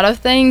myself out of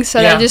things,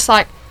 so they just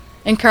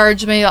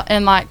encourage me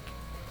and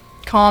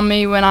calm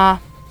me when I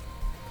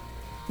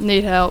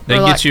need help. They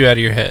get you out of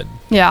your head.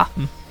 Yeah.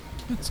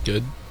 That's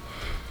good.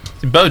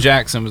 See, Bo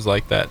Jackson was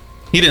like that.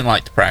 He didn't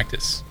like to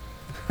practice.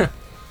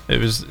 He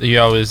was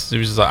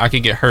just like, I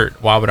could get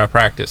hurt. Why would I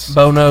practice?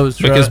 Bo knows,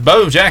 because right?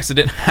 Bo Jackson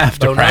didn't have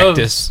to Bo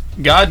practice.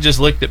 knows. God just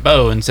looked at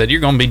Bo and said,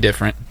 "You're going to be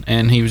different,"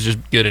 and he was just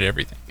good at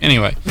everything.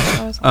 Anyway,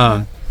 So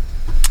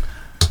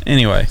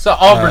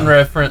Auburn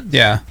reference.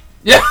 Yeah.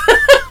 Yeah.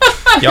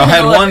 Y'all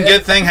had one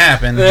good thing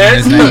happen. And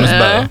his name was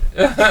Bo.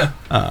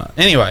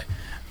 Anyway,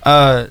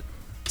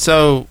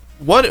 so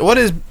what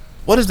is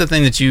the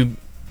thing that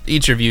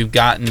each of you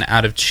gotten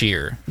out of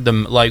cheer?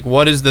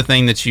 What is the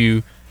thing that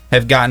you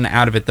have gotten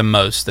out of it the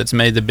most? That's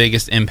made the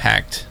biggest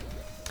impact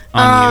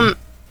on you?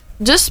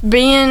 Just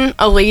being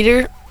a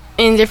leader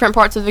in different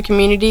parts of the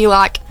community,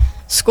 like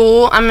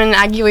school. I'm in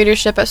Aggie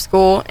leadership at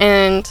school,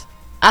 and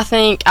I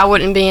think I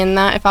wouldn't be in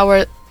that if I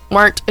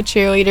weren't a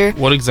cheerleader.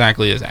 What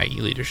exactly is Aggie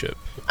leadership?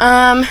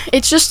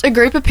 It's just a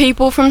group of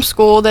people from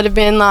school that have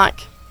been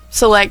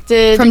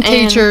selected from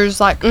teachers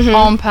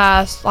on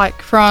past,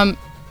 from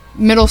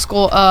middle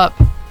school up,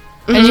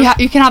 and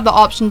you can have the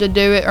option to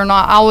do it or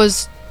not. I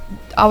was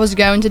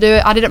going to do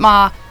it. I did it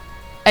my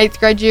 8th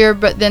grade year,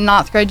 but then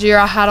 9th grade year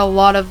I had a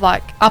lot of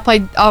I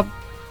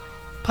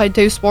played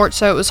 2 sports,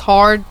 so it was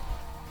hard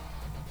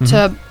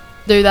to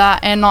do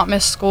that and not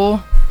miss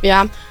school.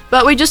 Yeah,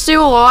 but we just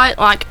do a lot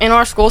in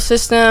our school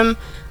system.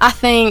 I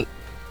think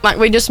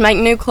we just make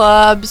new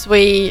clubs,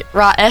 we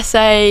write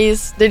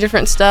essays, do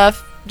different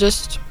stuff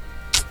just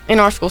in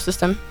our school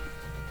system.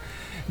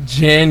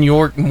 Jan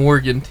York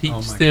Morgan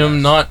teach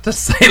them not to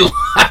say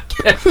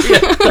every Do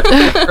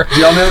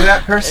y'all know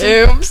that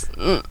person? Oops.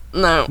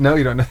 No. No,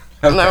 you don't know.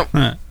 Okay. No.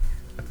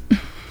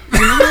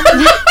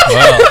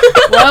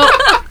 Well,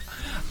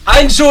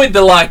 I enjoyed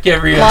the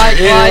every other.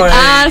 Anyway,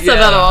 I said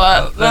that a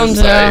lot. I'm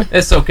sorry.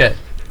 It's okay.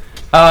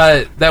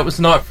 That was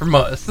not from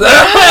us.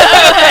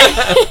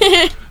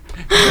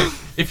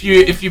 If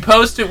you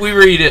post it, we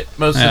read it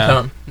most of the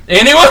time.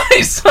 Anyway,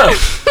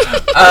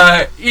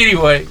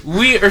 anyway,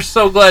 we are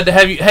so glad to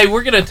have you. Hey,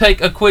 we're going to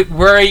take a quick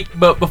break,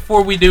 but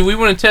before we do, we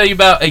want to tell you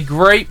about a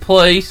great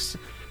place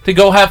to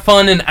go have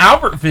fun in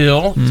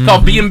Albertville. It's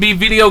called B&B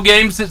Video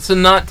Games. It's a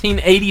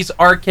 1980s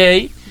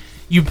arcade.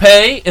 You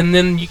pay, and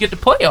then you get to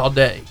play all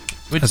day,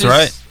 which is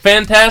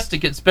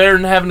fantastic. It's better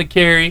than having to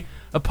carry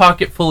a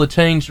pocket full of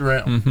change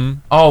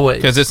around. Always.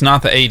 Because it's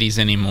not the 80s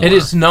anymore. It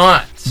is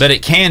not. But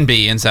it can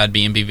be inside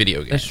B&B Video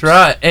Games. That's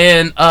right.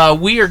 And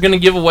we are going to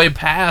give away a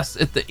pass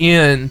at the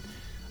end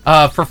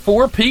for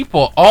 4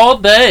 people all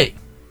day.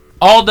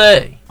 All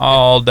day.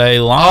 All day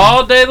long.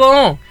 All day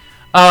long.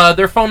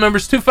 Their phone number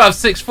is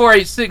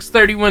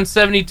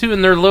 256-486-3172,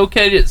 and they're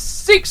located at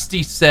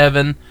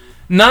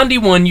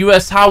 6791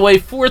 U.S. Highway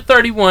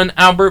 431,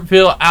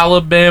 Albertville,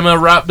 Alabama,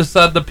 right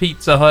beside the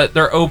Pizza Hut.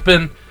 They're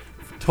open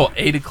till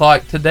 8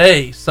 o'clock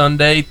today,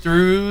 Sunday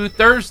through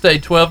Thursday,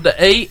 12 to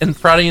 8, and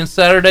Friday and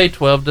Saturday,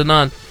 12 to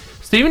 9.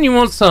 Steven, you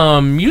want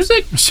some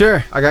music?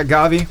 Sure. I got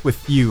Gavi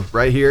with you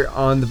right here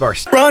on the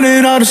varsity.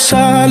 Running on the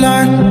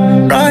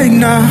sideline right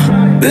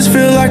now. This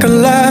feel like a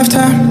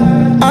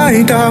lifetime. I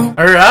ain't doubt.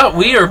 All right,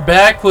 we are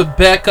back with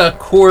Becca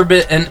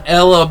Corbett and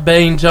Ella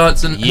Bain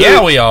Johnson.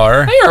 Yeah, we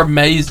are. They are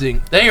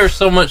amazing. They are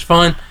so much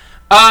fun.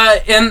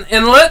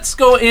 And let's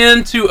go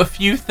into a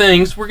few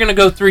things. We're going to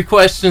go 3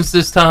 questions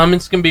this time.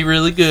 It's going to be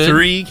really good.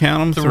 3,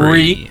 count them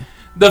 3.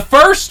 The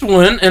first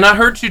one, and I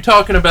heard you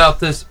talking about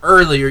this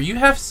earlier, you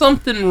have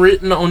something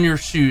written on your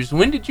shoes.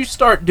 When did you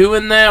start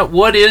doing that?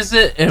 What is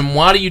it, and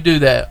why do you do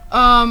that?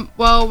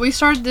 Well, we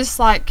started this,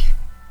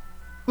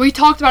 we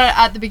talked about it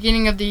at the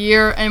beginning of the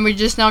year, and we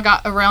just now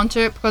got around to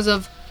it because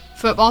of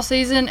football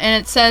season,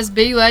 and it says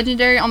 "Be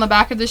Legendary" on the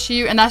back of the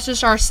shoe, and that's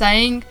just our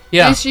saying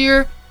this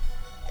year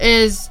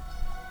is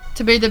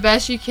to be the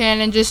best you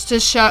can and just to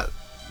show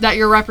that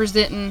you're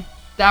representing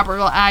the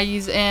Albertville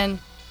Aggies and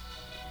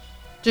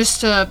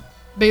just to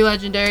be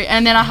legendary.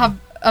 And then I have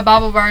a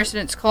Bible verse,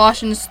 and it's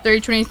Colossians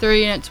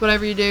 3:23, and it's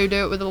whatever you do,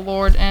 do it with the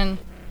Lord. And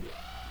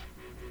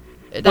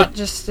that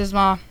just is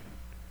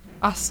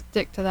I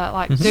stick to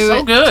that. Do so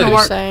it good. to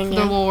work for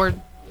the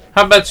Lord.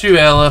 How about you,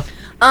 Ella?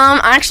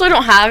 I actually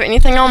don't have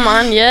anything on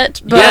mine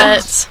yet,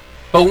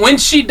 but when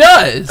she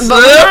does, when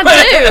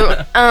I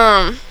do,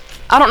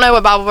 I don't know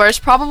what Bible verse.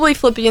 Probably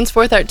Philippians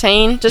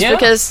 4:13, just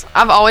because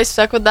I've always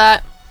stuck with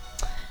that.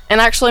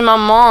 And actually, my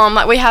mom,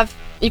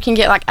 you can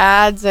get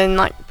ads and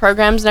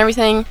programs and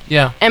everything.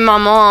 Yeah. And my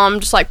mom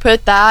just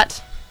put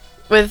that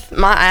with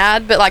my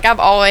ad, but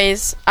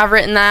I've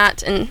written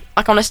that and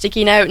on a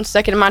sticky note and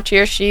stuck it in my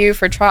cheer shoe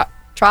for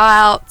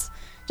tryouts,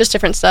 just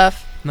different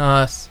stuff.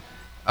 Nice.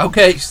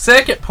 Okay,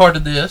 second part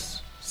of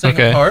this.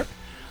 Second part.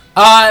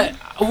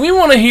 We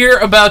want to hear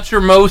about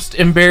your most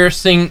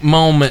embarrassing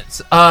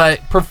moments.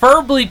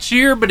 Preferably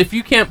cheer, but if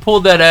you can't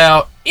pull that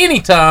out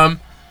anytime,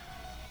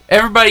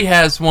 everybody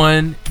has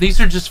one.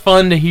 These are just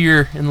fun to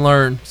hear and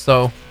learn.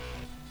 So.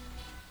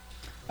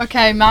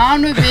 Okay,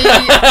 mine would be.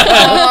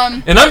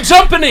 And I'm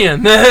jumping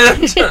in.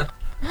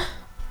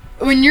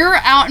 When you're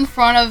out in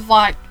front of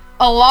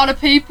a lot of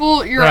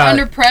people, you're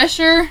under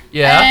pressure.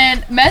 Yeah.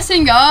 And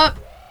messing up.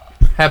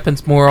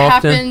 Happens more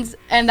often.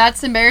 And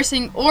that's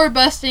embarrassing. Or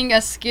busting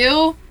a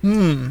skill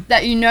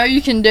that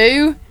you can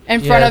do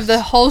in front of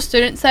the whole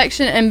student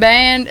section and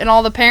band and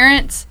all the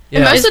parents.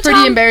 Yeah. It's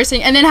pretty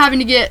embarrassing. And then having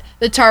to get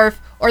the turf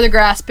or the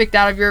grass picked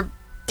out of your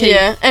teeth.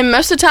 Yeah, and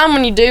most of the time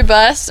when you do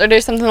bust or do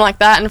something like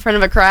that in front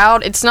of a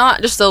crowd, it's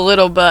not just a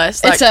little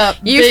bust. It's a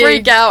you big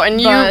freak out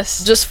and bust.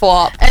 You just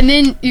flop. And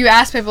then you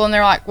ask people and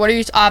they're like, "What are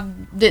you? I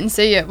didn't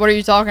see it. What are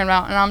you talking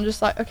about?" And I'm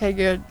just like, "Okay,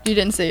 good. You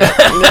didn't see it."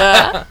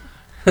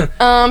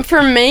 Yeah.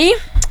 For me,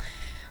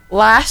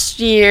 last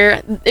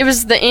year, it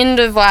was the end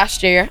of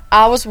last year.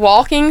 I was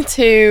walking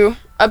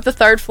up the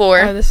 3rd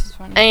floor. Oh, this is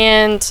funny.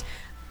 And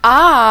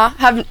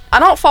I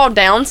don't fall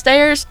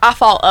downstairs. I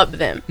fall up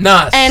them.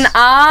 Nice. And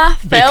I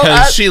fell up.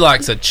 Because she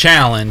likes a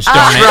challenge, don't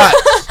it?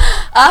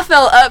 I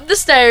fell up the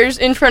stairs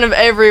in front of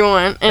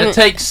everyone. And it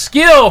takes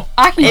skill.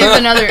 I can give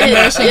another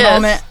embarrassing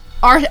moment.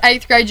 Our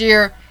 8th grade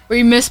year,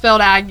 we misspelled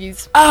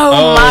Aggies.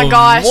 Oh my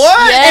gosh.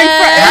 What? Yes. In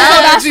front of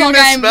the basketball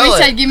game,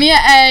 we said, "Give me an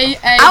A."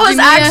 I was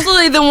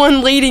actually the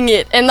one leading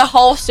it, and the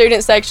whole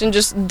student section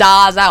just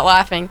dies out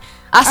laughing.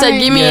 I said,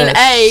 "Give me an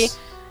A."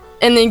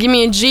 And then give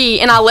me a G,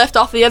 and I left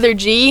off the other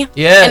G.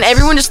 Yes. And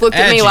everyone just looked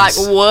at me like,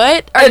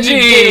 "What are you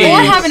doing?"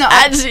 Or having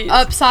an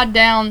upside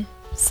down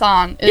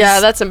sign.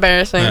 That's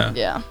embarrassing.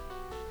 Yeah.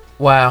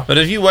 Wow. But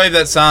if you wave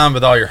that sign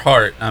with all your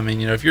heart,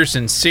 if you're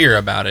sincere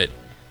about it.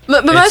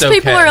 But most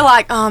people are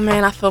like, "Oh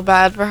man, I feel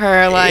bad for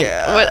her.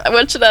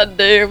 What should I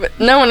do?" But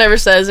no one ever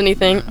says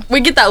anything.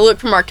 We get that look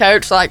from our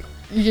coach, like,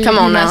 "Come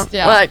on now,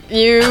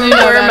 you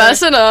were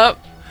messing up."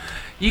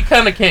 You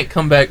kind of can't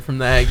come back from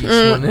the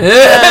Aggies one.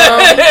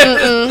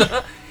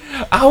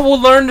 I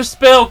will learn to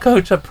spell,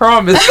 Coach, I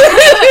promise.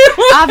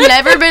 I've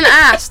never been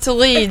asked to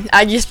lead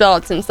Aggie Spell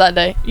since that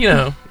day.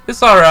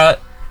 It's all right.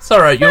 It's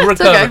all right. You'll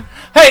recover. Okay.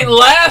 Hey,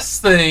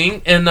 last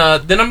thing, and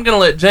then I'm going to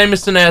let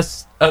Jameson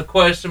ask a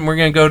question. We're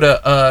going to go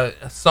to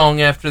a song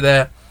after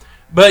that.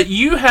 But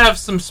you have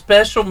some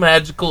special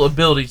magical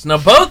abilities. Now,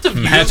 both of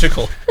you...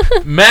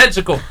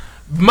 Magical.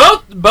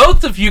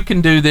 Both of you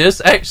can do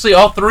this. Actually,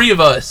 all 3 of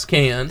us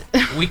can.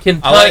 We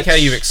can touch. I like how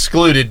you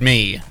excluded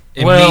me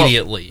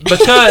immediately.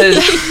 Because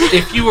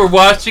if you were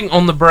watching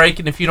on the break,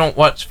 and if you don't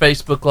watch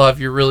Facebook Live,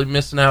 you're really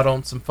missing out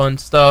on some fun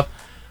stuff.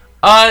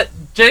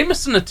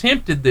 Jameson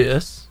attempted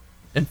this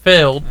and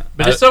failed,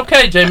 but it's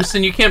okay,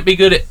 Jameson. You can't be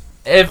good at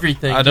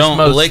everything. I don't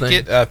lick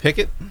it, pick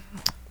it.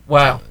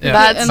 Wow.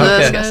 Yeah.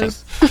 That's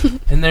disgusting.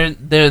 And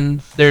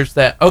then there's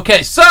that.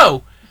 Okay,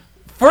 so...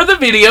 For the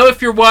video,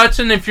 if you're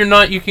watching, if you're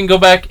not, you can go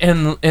back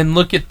and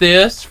look at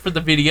this for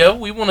the video.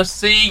 We want to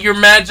see your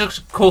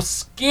magical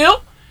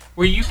skill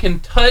where you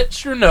can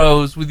touch your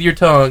nose with your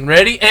tongue.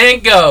 Ready?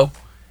 And go.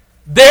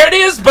 There it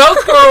is.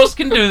 Both girls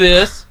can do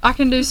this. I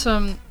can do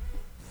some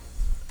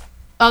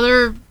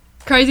other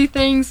crazy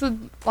things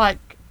like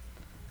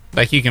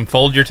you can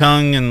fold your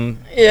tongue and...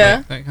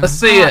 Yeah. Let's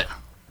see it.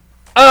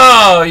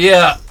 Oh,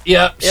 yeah.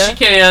 Yep. She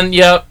can.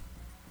 Yep.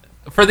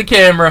 for the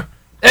camera.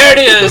 There it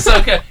is.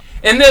 Okay.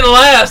 And then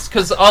last,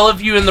 because all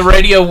of you in the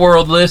radio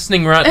world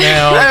listening right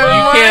now,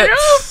 you can't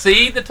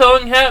see the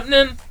tongue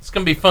happening. It's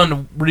going to be fun to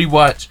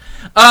rewatch.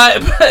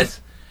 But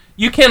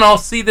you can't all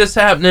see this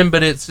happening,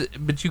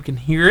 but you can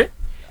hear it.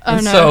 Oh,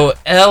 and no. so,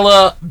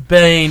 Ella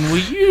Bain, will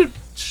you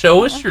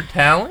show us your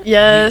talent?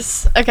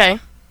 Yes. Okay.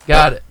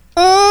 Got it.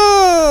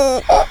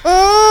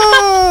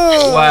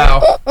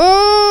 Wow.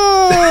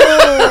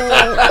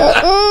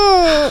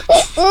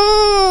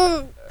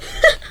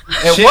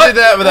 She did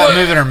that without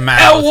moving her mouth.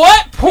 At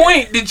what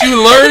point did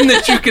you learn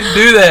that you could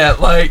do that?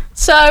 Like,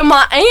 so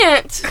my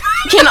aunt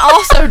can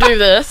also do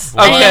this.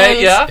 Okay, and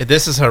yeah.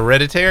 This is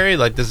hereditary?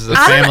 Like, this is a I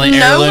don't- family no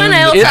heirloom? one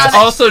else it's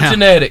also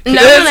genetic.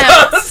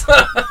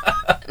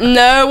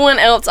 No one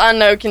else I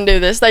know can do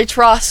this. They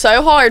try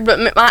so hard, but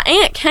my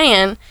aunt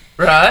can.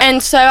 Right.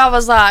 And so I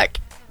was like,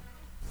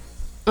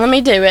 let me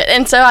do it.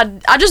 And so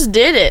I just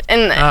did it.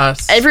 And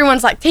Nice.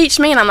 everyone's like, teach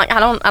me. And I'm like, I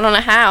don't know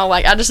how.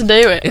 Like, I just do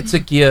it. It's a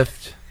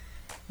gift.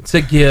 It's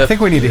a gift. I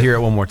think we need to hear it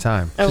one more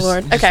time. Oh,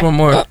 Lord. Just Okay. one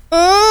more.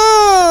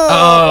 Oh.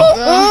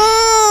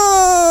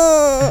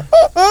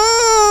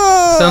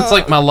 Sounds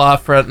like my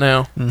life right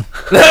now.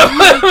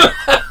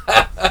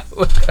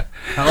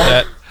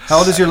 How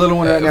old is your little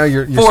one right now?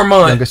 Your 4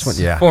 months. youngest one?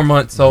 Yeah. 4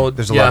 months old.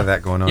 There's a Yeah. lot of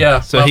that going on. Yeah.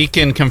 So he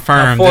can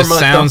confirm 4 this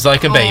months sounds old.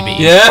 like a baby.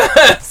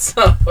 Yeah.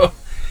 So,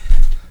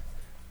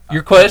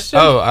 your question?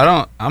 Oh,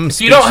 I'm If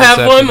you don't have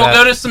speechless one, after we'll that.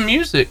 go to some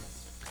music.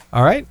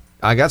 All right.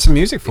 I got some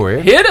music for you.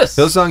 Hit us.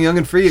 Hillsong Young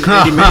and Free,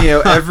 Andy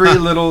Mineo, Every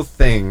Little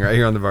Thing, right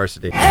here on the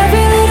Varsity. Every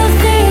little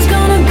thing's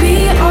gonna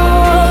be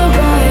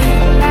alright.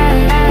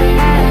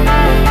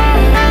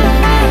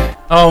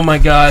 Oh my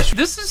gosh.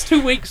 This is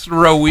 2 weeks in a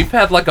row. We've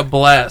had like a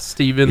blast,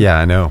 Steven. Yeah,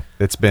 I know.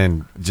 It's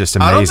been just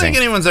I amazing. don't think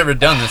anyone's ever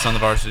done this on the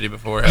Varsity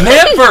before.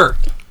 Never.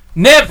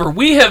 Never.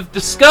 We have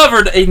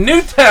discovered a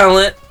new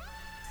talent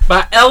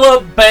by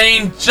Ella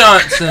Bain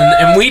Johnson,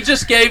 and we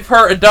just gave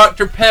her a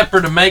Dr.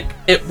 Pepper to make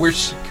it where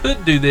she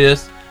could do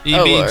this.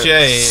 EBJ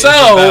is So-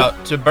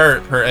 about to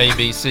burp her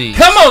ABC.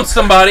 Come on,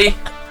 somebody.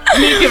 You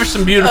need to give her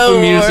some beautiful Oh,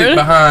 music Lord.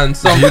 behind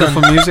something.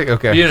 Beautiful music?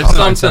 Okay. Beautiful I'll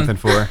find something.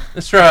 something for her.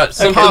 That's right.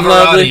 Something Pavarotti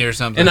lovely or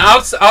something. And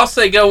I'll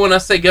say go when I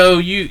say go.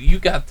 You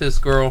got this,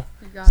 girl.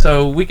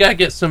 So we gotta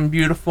get some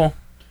beautiful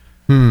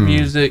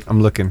music.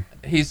 I'm looking.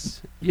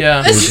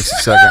 Yeah. Give me just a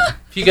second.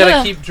 If you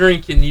gotta keep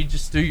drinking, you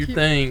just do your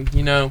thing.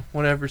 You know,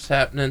 whatever's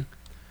happening.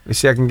 Let me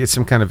see if I can get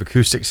some kind of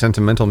acoustic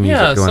sentimental music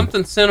Yeah, going.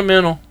 something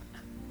sentimental.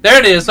 There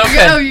it is.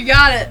 Okay. Go, you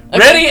got it.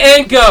 Ready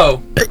and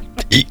go.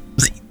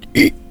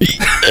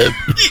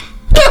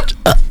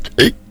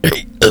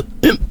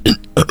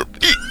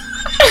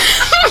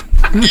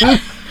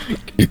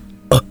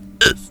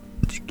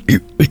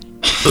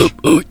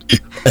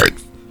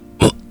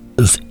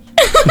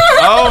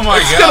 Oh my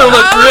It's god. gonna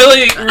look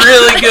really,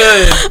 really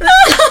good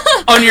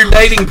on your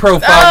dating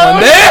profile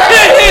one day.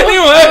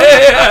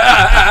 Anyway,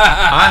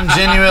 I'm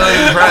genuinely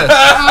impressed.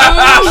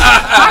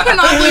 I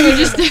cannot believe you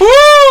just did. Woo!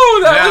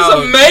 That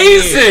was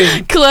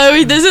amazing.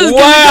 Chloe, this is Wow.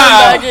 gonna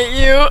come back at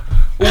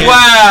you.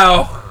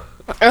 Wow.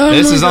 Oh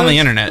This my is on the gosh.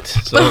 internet,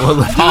 so it will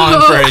live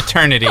on for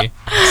eternity.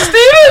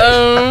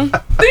 Steven,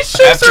 these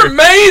shoes are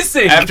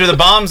amazing. After the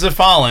bombs have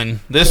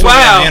fallen, this will be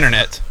Wow. on the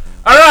internet.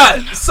 All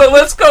right, so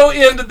let's go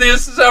into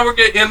this. This is how we're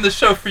going to end the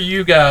show for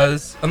you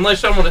guys.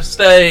 Unless y'all want to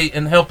stay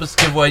and help us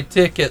give away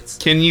tickets.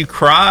 Can you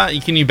cry?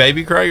 Can you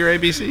baby cry your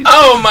ABCs?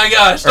 Oh my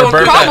gosh! Or Don't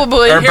burp do that.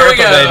 Probably. Or Here we burp a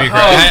go. baby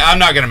cry. Oh. Hey, I'm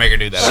not gonna make her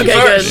do that. She, Okay,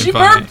 burped, good. she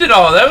Funny. burped it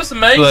all. That was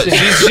amazing.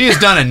 But she's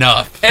done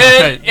enough.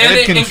 And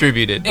It in-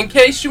 contributed. In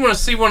case you want to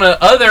see one of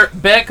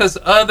Becca's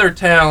other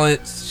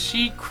talents,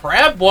 she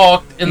crab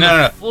walked in No,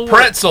 the no, floor.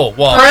 pretzel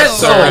walk. Pretzel.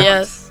 Sorry.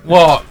 Yes.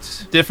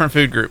 Walked. Different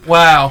food group.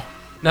 Wow.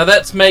 Now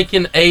that's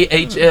making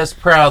AHS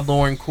proud,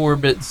 Lauren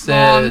Corbett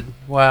said.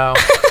 Wow.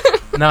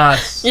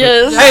 Nice.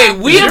 Yes. Hey,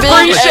 we Big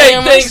appreciate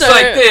AM, things sir.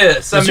 like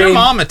this. Is your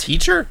mom a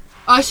teacher?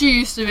 Oh, she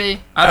used to be.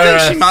 I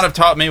think she might have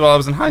taught me while I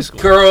was in high school.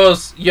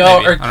 Girls,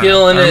 y'all Maybe. I are don't know.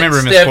 killing I it.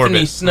 remember Miss Stephanie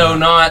Corbett. Snow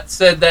Knott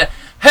said that.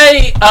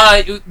 Hey,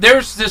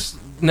 there's this.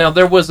 Now,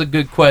 there was a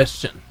good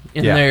question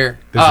in Yeah, there.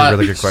 there's a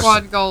really good question.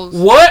 Squad goals.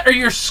 What are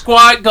your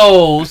squad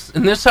goals?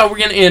 And this is how we're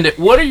going to end it.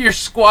 What are your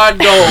squad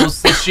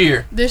goals this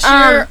year? This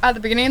year, at the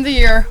beginning of the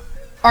year,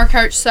 our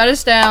coach sat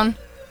us down,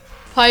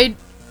 played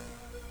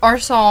our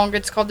song.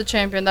 It's called The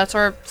Champion. That's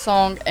our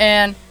song.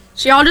 And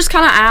So y'all just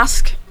kind of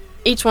ask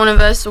each one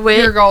of us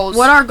Your goals.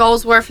 what our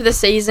goals were for the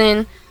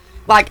season,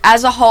 like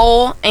as a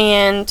whole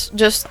and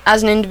just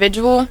as an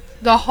individual.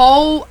 the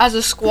whole, as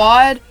a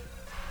squad,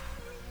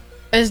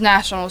 is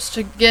nationals.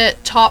 To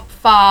get top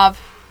 5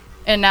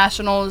 in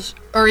nationals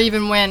or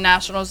even win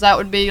nationals, that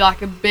would be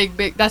like a big,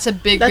 that's a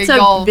big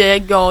goal.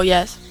 Big goal,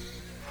 yes.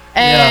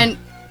 And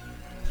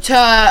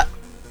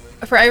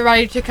for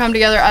everybody to come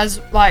together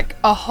as like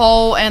a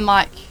whole and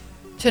like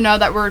to know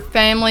that we're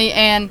family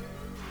and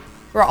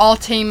we're all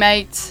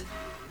teammates,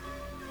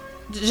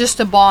 just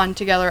to bond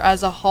together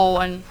as a whole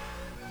and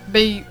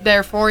be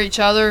there for each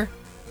other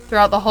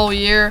throughout the whole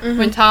year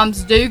when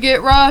times do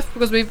get rough,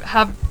 because we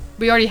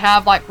already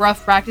have like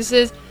rough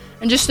practices,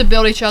 and just to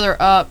build each other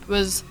up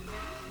was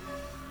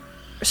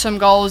some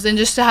goals, and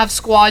just to have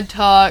squad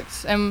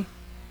tucks and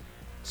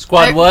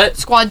squad what?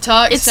 Squad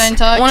tucks, It's stand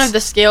tucks. one of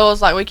the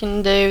skills like we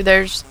can do.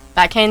 There's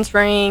back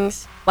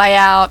handsprings,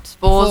 layouts,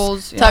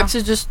 bulls. Yeah. Tucks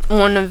is just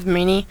one of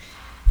many,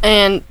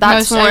 and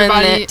that's Most one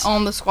everybody that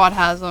on the squad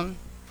has them.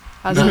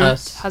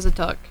 Nice. Has a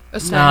tuck, a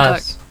stand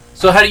Nice. tuck.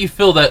 So how do you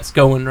feel that's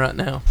going right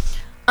now?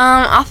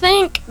 I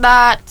think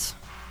that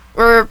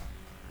we're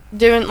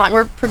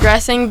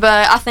progressing,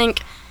 but I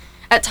think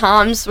at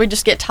times we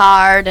just get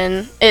tired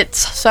and it's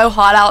so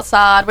hot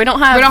outside. We don't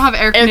have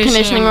air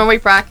conditioning when we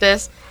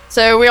practice,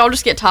 so we all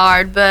just get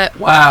tired. But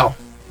wow,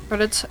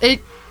 but it's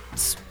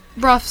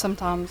rough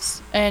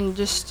sometimes, and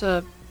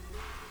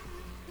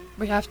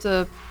we have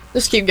to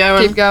just keep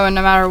going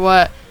no matter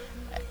what.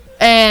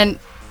 And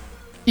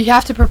you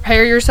have to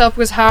prepare yourself,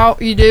 because how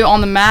you do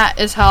on the mat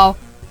is how,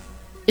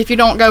 if you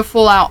don't go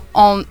full out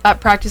at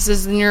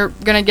practices, then you're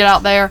gonna get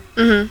out there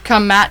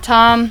come mat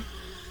time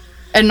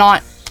and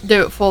not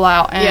do it full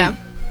out and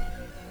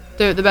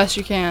do it the best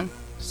you can.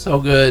 So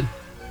good.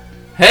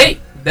 Hey,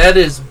 that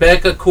is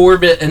Becca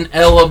Corbett and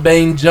Ella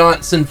Bain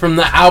Johnson from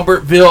the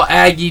Albertville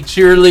Aggie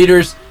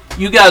cheerleaders.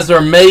 You guys are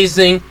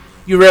amazing.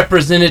 You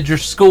represented your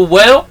school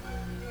well.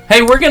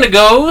 Hey, we're gonna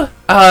go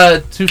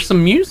to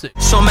some music.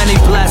 So many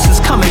blessings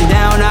coming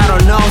down, I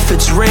don't know if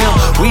it's real.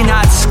 We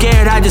not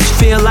scared, I just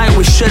feel like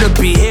we should've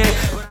be here.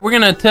 We're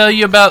gonna tell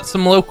you about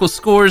some local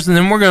scores, and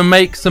then we're gonna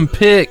make some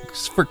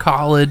picks for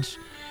college.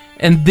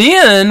 And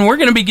then we're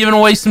gonna be giving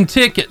away some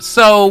tickets.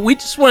 So we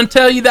just want to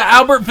tell you the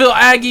Albertville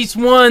Aggies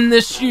won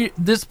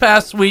this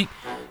past week,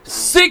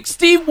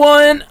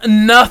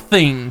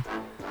 61-0.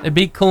 They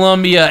beat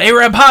Columbia.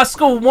 Arab High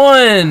School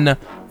won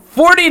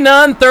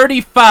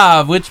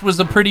 49-35, which was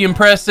a pretty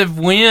impressive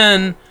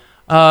win.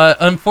 DAR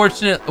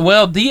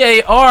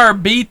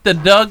beat the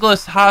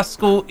Douglas High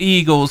School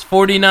Eagles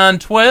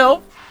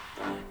 49-12.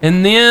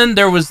 And then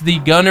there was the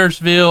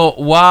Gunnersville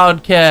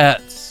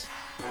Wildcats.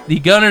 The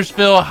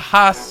Gunnersville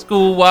High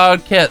School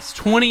Wildcats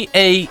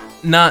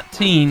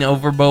 28-19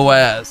 over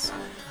Boaz.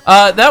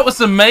 That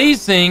was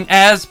amazing.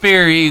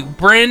 Asbury,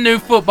 brand new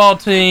football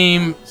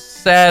team.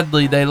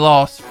 Sadly, they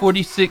lost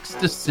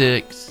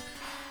 46-6.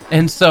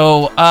 And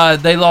so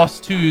they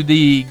lost to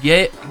the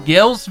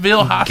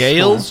Galesville High School.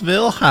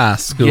 Galesville High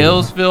School.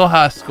 Galesville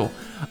High School.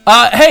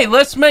 Hey,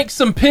 let's make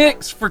some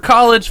picks for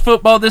college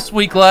football this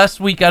week. Last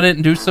week I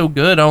didn't do so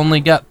good. I only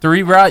got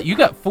 3 right. You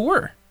got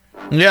 4.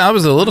 Yeah, I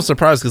was a little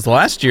surprised because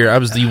last year I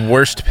was the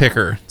worst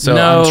picker. So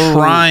I'm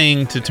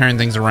trying to turn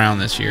things around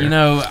this year. You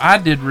know, I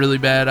did really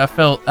bad. I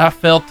felt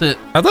it.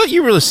 I thought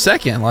you were the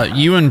second, like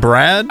you and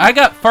Brad. I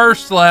got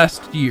first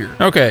last year.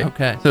 Okay.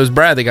 So it was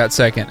Brad that got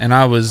second, and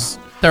I was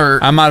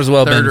third. I might as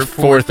well have been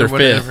fourth or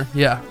whatever. fifth.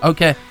 Yeah.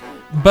 Okay.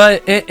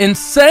 But in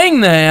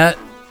saying that,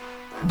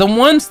 the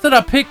ones that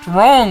I picked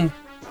wrong,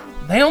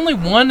 they only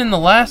won in the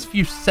last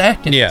few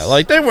seconds. Yeah,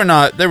 like they weren't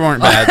bad. They were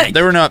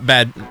not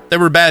bad. They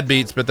were bad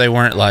beats, but they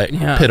weren't like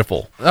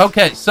pitiful.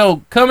 Okay,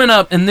 so coming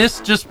up, and this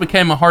just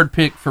became a hard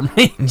pick for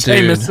me,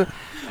 Jameson.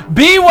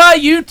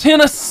 BYU,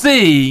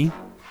 Tennessee,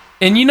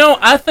 and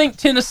I think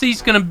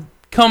Tennessee's going to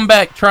come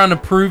back trying to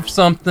prove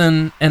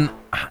something, and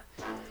I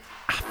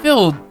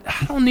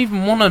don't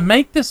even want to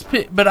make this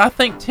pick, but I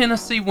think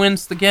Tennessee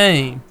wins the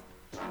game.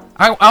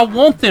 I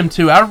want them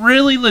to. I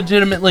really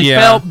legitimately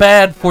felt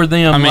bad for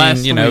them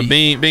last week.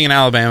 being an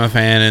Alabama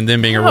fan and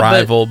then being a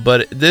rival,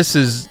 but this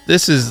is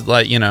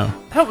like,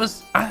 that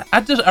was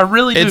I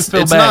really do feel it's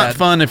bad. It's not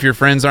fun if your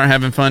friends aren't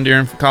having fun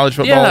during college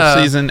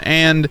football season,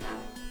 and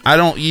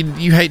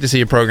you hate to see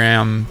a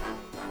program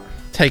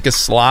take a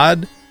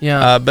slide.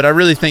 Yeah. But I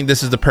really think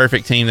this is the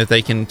perfect team that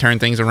they can turn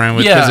things around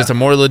with, because it's a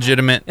more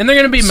legitimate and they're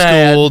going to be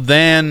school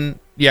mad.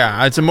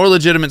 It's a more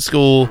legitimate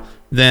school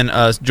than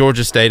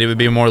Georgia State. It would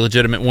be a more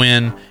legitimate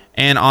win.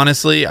 And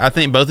honestly, I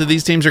think both of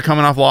these teams are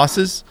coming off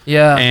losses.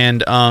 Yeah.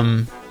 And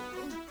I'm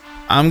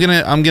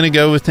gonna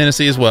go with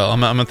Tennessee as well.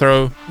 I'm gonna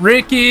throw a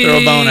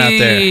bone out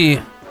there.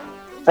 Hey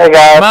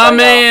guys. My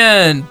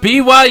man,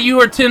 BYU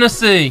or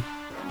Tennessee?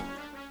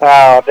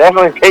 Oh,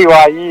 definitely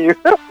BYU.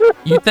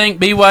 You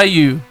think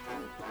BYU?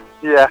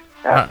 Yeah.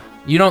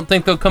 You don't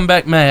think they'll come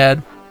back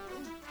mad?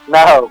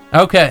 No.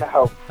 Okay.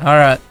 No. All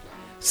right.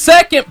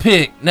 Second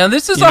pick. Now,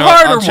 this is a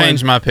harder one. I'll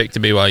change my pick to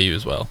BYU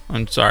as well.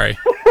 I'm sorry.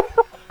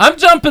 I'm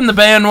jumping the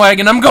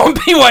bandwagon. I'm going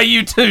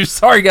BYU too.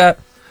 Sorry, guy.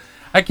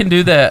 I can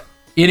do that.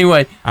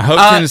 Anyway. I hope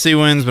Tennessee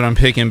wins, but I'm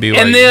picking BYU.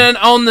 And then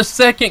on the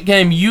second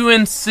game,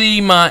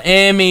 UNC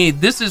Miami.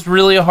 This is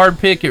really a hard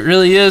pick. It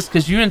really is,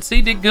 because UNC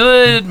did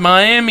good.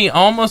 Miami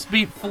almost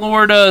beat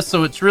Florida,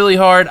 so it's really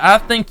hard. I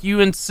think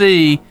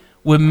UNC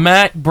with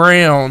Mac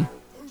Brown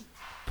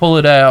pull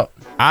it out.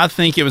 I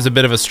think it was a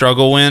bit of a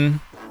struggle win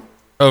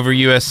over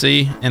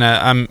USC, and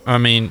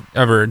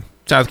over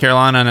South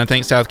Carolina, and I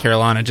think South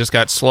Carolina just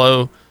got a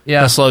slow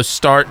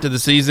start to the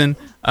season.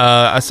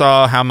 I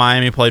saw how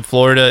Miami played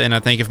Florida, and I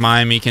think if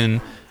Miami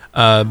can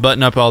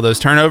button up all those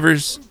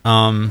turnovers,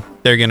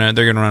 they're gonna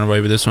run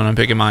away with this one. I'm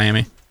picking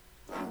Miami.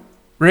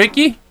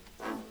 Ricky?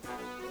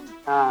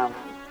 I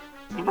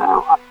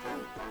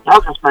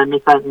that just made me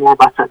think more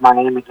about that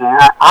Miami game.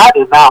 I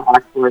did not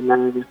like the way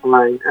Miami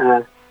played.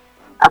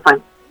 I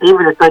think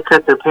even if they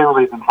cut their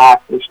penalties in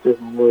half, they still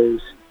going to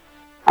lose.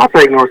 I'll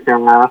take North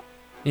Carolina.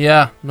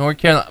 Yeah, North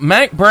Carolina.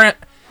 Mac Brown.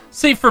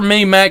 See, for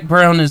me, Mac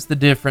Brown is the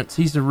difference.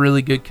 He's a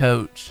really good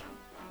coach.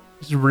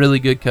 He's a really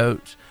good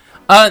coach.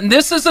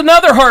 This is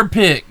another hard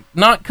pick.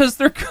 Not because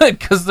they're good,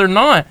 because they're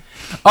not.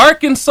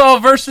 Arkansas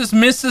versus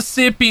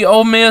Mississippi,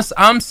 Ole Miss.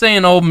 I'm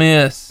saying Ole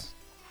Miss.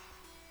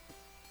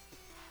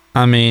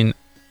 I mean,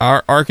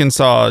 our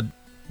Arkansas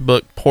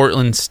booked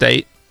Portland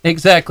State.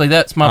 Exactly,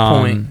 that's my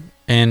point.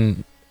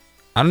 And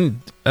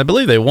I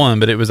believe they won,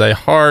 but it was a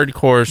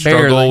hardcore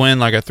struggle win,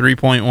 like a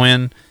 3-point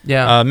win.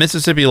 Yeah.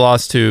 Mississippi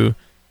lost to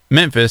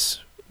Memphis,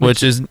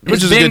 which is a good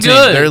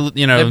team.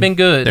 They've been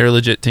good. They're a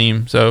legit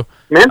team. So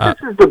Memphis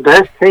is the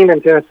best team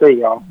in Tennessee,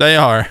 y'all. They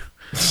are.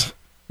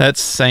 That's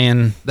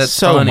saying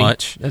so funny.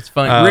 much. That's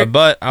funny.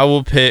 But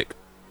I'll pick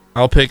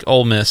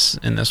Ole Miss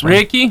in this one.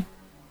 Ricky?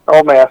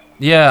 Ole Miss.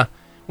 Yeah.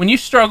 When you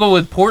struggle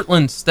with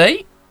Portland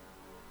State?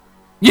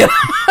 Yeah.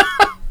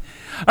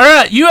 All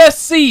right,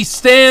 USC,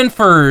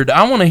 Stanford.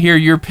 I want to hear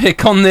your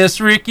pick on this,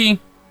 Ricky.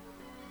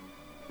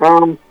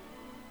 I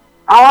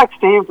like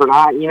Stanford.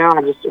 I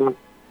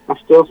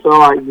still feel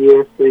like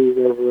USC is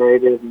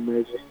overrated, and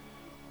they're just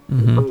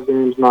the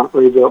game's not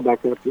really built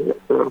back up yet.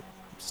 So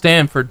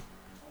Stanford.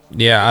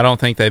 Yeah, I don't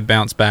think they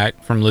bounced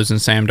back from losing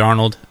Sam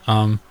Darnold.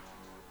 And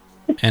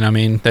I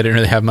mean, they didn't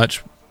really have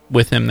much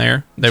with him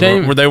there.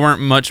 They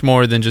weren't much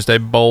more than just a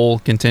bowl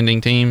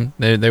contending team.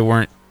 They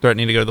weren't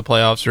threatening to go to the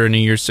playoffs or a New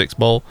Year's Six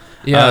bowl.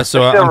 Yeah,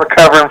 so they're still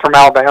recovering from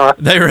Alabama.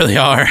 They really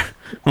are.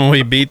 When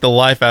we beat the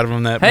life out of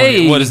them that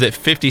morning. What is it,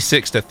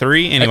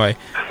 56-3? Anyway,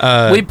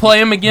 we play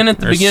them again at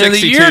the beginning of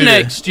the year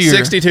next year.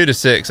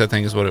 62-6, I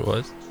think is what it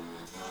was.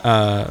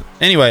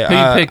 Anyway, who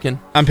you picking?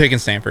 I'm picking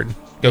Stanford.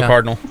 Go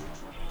Cardinal.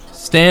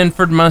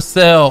 Stanford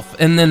myself,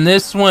 and then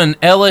this one,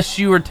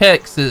 LSU or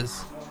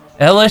Texas?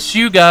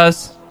 LSU,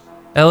 guys.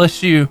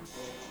 LSU.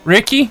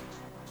 Ricky?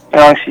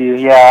 LSU,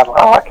 yeah.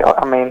 I like it.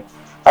 I mean,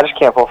 I just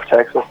can't vote for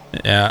Texas.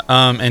 Yeah,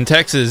 and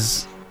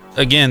Texas,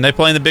 again, they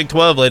play in the Big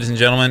 12, ladies and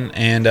gentlemen,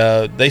 and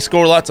they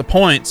score lots of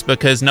points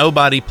because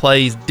nobody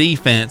plays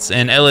defense,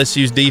 and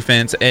LSU's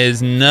defense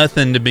is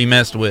nothing to be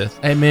messed with.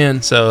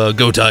 Amen. So,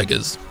 go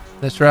Tigers.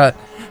 That's right.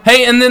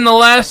 Hey, and then the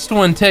last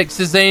one,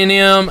 Texas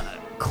A&M,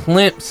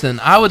 Clemson.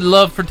 I would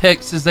love for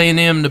Texas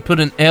A&M to put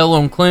an L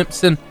on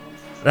Clemson,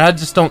 but I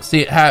just don't see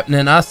it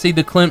happening. I see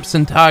the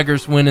Clemson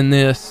Tigers winning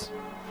this.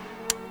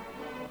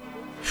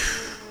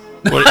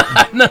 What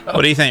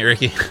do you think,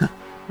 Ricky?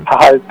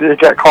 It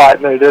got quiet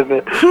in there, didn't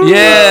it?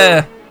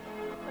 Yeah.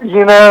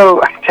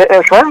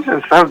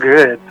 Clemson's so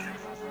good.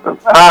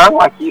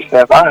 Like you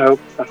said, I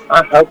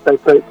hope they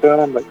put it to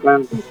them, but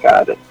Clemson's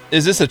got it.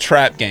 Is this a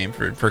trap game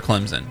for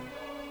Clemson,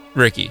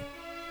 Ricky?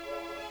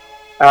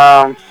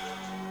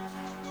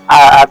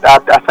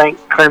 I think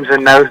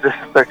Clemson knows this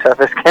is their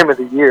toughest game of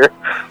the year,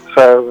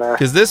 so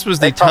because this was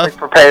they probably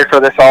prepared for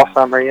this all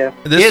summer. Yeah,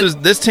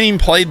 this team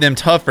played them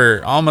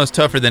almost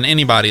tougher than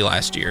anybody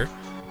last year.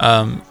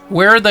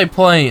 Where are they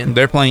playing?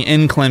 They're playing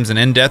in Clemson,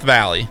 in Death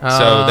Valley,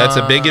 so that's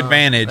a big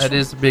advantage. That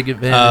is a big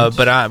advantage.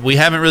 But we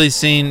haven't really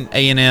seen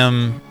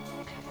A&M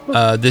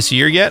this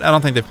year yet. I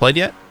don't think they've played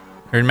yet,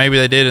 or maybe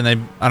they did, and I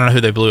don't know who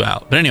they blew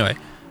out. But anyway,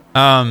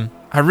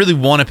 I really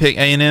want to pick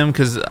A&M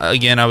because,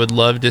 again, I would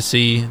love to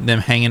see them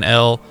hang an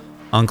L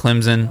on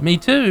Clemson. Me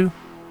too.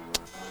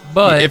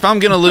 But if I'm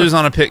going to lose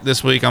on a pick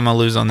this week, I'm going to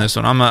lose on this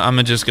one. I'm going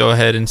to just go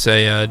ahead and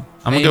say I'm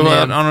going to go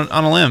out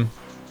on a limb.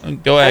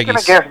 Go Aggies. Picking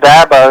against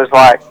Dabo is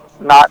like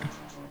not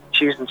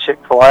choosing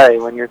Chick-fil-A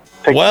when you're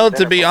picking. Well,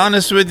 to be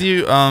honest with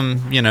you,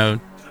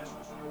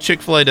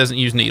 Chick-fil-A doesn't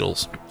use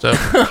needles. So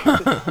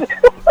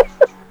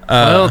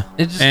well,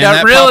 it just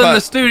got real in the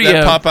studio.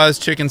 That Popeye's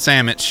chicken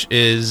sandwich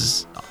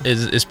is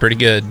pretty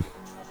good.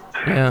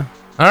 Yeah.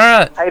 All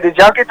right. Hey, did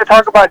y'all get to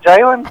talk about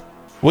Jalen?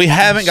 We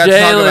haven't got to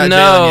talk about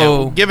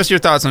Jalen yet. Give us your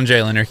thoughts on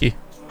Jalen, Ricky.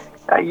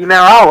 I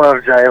love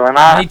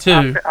Jalen. Me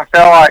too. I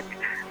felt like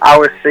I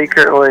was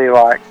secretly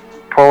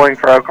pulling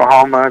for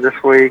Oklahoma this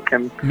week,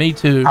 and me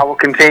too. I will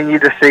continue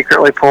to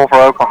secretly pull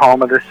for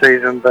Oklahoma this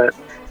season, but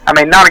I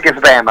mean not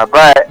against Bama,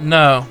 but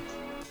no.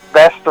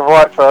 Best of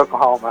luck for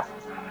Oklahoma.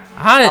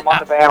 I'm on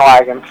the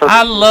bandwagon.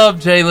 I love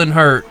Jalen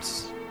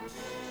Hurts.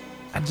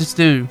 I just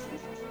do.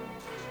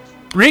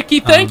 Ricky,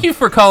 thank you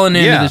for calling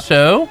into the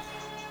show.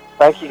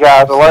 Thank you,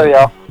 guys. I love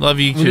y'all. Love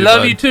you too. We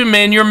love you too,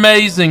 man. You're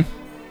amazing.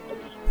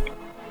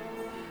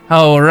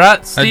 All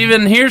right,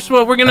 Steven, here's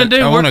what we're going to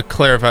do. I want to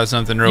clarify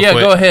something real quick.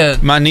 Yeah, go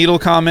ahead. My needle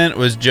comment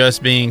was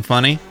just being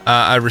funny.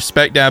 I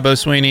respect Dabo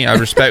Swinney. I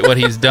respect what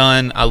he's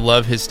done. I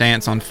love his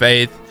stance on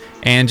faith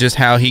and just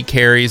how he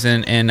carries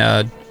and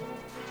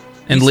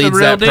leads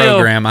that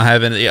program. I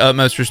have the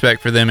utmost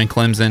respect for them in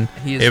Clemson.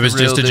 It was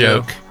just a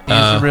joke. He's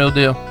the real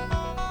deal.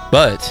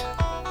 But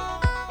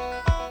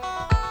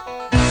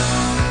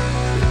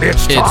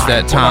it's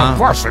that time.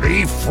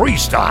 Varsity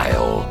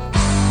Freestyle.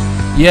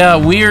 Yeah,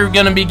 we're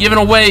going to be giving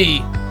away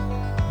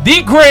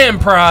the grand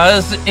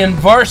prize in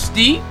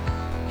varsity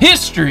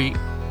history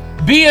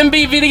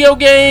B&B Video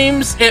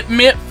Games at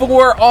Mint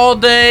 4 all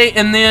day,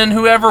 and then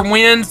whoever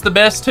wins the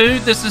best two,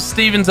 this is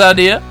Steven's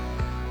idea.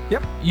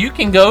 Yep. You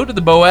can go to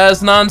the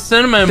Boaz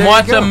Non-Cinema and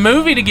watch a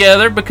movie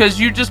together because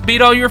you just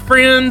beat all your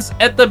friends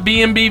at the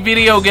B&B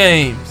Video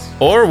Games.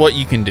 Or what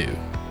you can do,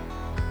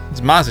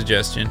 it's my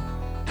suggestion,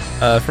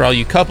 for all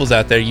you couples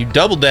out there, you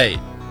double date.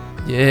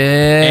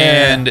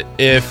 Yeah. And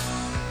if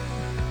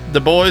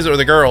the boys or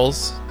the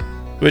girls,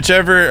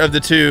 whichever of the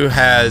two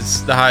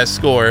has the highest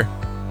score,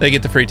 they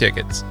get the free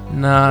tickets.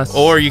 Nice.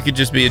 Or you could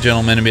just be a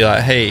gentleman and be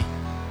like, hey,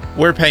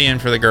 we're paying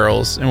for the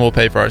girls and we'll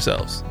pay for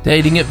ourselves.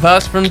 Dating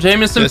advice from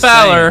Jameson Just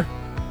Fowler.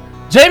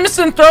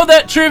 Jameson, throw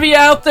that trivia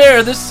out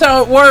there. This is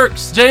how it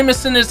works.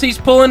 Jameson, as he's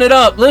pulling it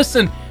up.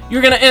 Listen,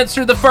 you're going to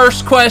answer the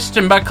first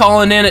question by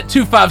calling in at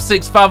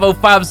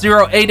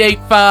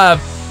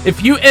 256-505-0885.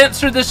 If you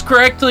answer this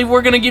correctly,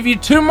 we're going to give you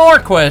 2 more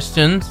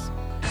questions.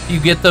 If you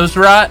get those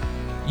right,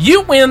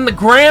 you win the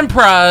grand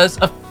prize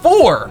of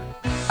 4.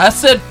 I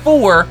said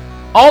 4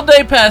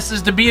 all-day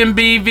passes to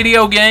B&B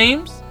Video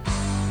Games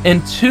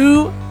and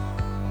 2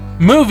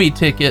 movie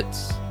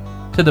tickets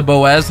to the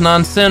Boaz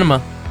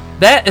Non-Cinema.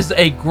 That is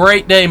a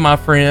great day, my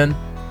friend.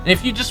 And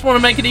if you just want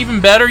to make it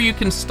even better, you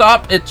can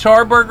stop at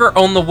Charburger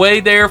on the way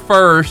there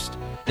first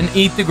and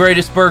eat the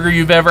greatest burger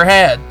you've ever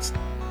had.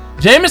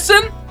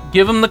 Jameson,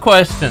 give him the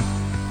question.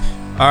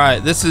 All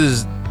right, this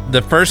is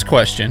the first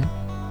question.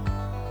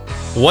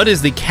 What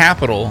is the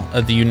capital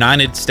of the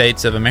United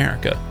States of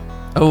America?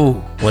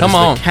 Oh, what is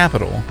the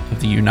capital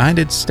of the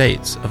United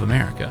States of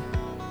America?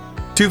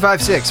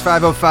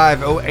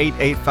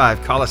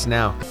 256-505-0885. Call us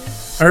now.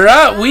 All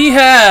right, we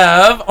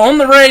have on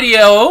the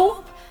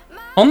radio,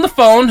 on the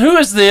phone, who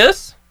is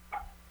this?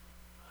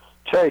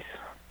 Chase.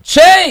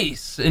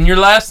 Chase! And your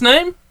last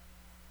name?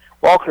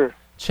 Walker.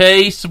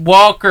 Chase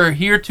Walker,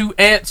 here to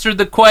answer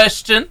the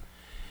question.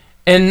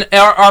 And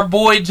our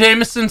boy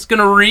Jameson's going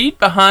to read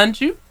behind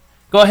you.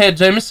 Go ahead,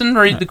 Jameson,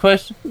 read the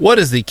question. What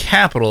is the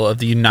capital of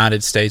the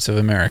United States of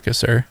America,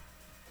 sir?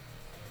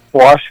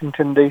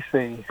 Washington,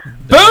 D.C.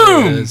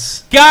 Boom!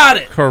 Got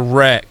it.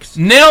 Correct.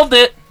 Nailed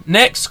it.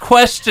 Next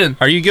question.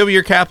 Are you good with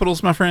your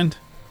capitals, my friend?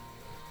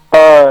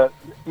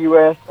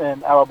 U.S.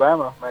 and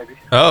Alabama, maybe.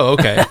 Oh,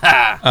 okay.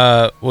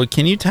 Well,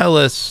 can you tell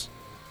us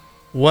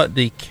what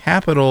the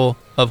capital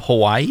of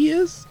Hawaii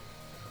is?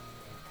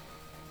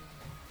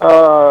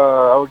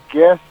 I would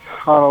guess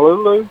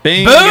Honolulu.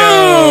 Bingo!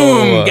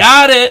 Boom!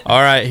 Got it.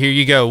 All right, here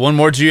you go. One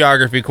more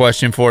geography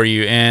question for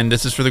you, and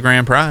this is for the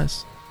grand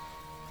prize.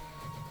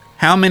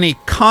 How many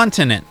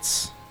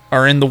continents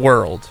are in the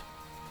world?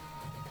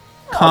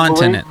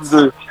 Continents.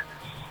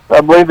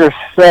 I believe there's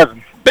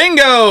 7.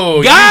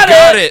 Bingo!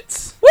 Got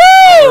it! Woo!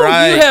 All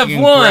right, You have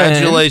won.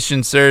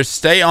 Congratulations, sir.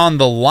 Stay on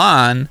the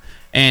line,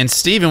 and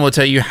Steven will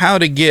tell you how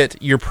to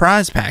get your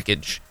prize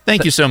package.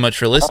 Thank you so much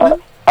for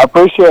listening. I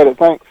appreciate it.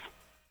 Thanks.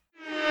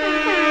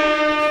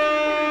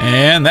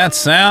 And that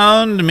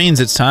sound means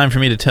it's time for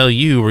me to tell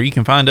you where you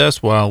can find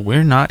us while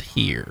we're not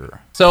here.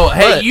 So,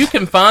 hey, you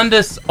can find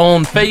us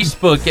on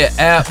Facebook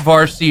at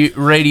Varsity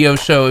Radio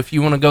Show if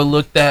you want to go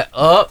look that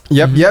up.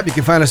 Yep. You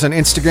can find us on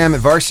Instagram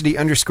at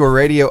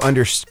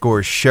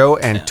varsity_radio_show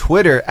and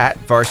Twitter at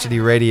varsity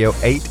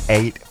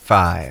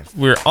radio885.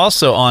 We're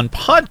also on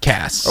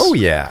podcasts. Oh,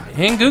 yeah.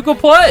 And Google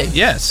Play.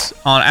 Yes,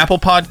 on Apple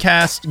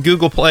Podcasts,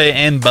 Google Play,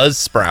 and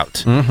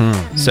Buzzsprout.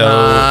 Mm-hmm.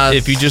 So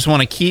if you just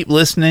want to keep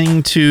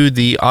listening to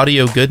the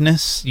audio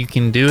goodness, you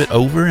can do it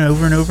over and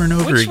over and over and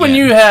over again. When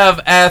you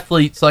have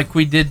athletes like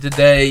we did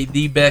today,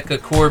 the Becca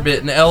Corbett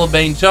and Ella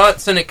Bain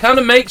Johnson, it kind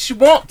of makes you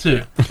want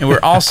to. And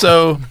we're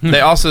also, they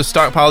also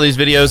stockpile these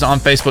videos on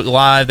Facebook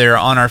Live. They're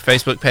on our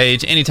Facebook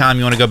page. Anytime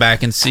you want to go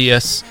back and see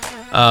us.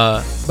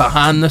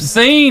 Behind the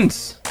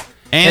scenes.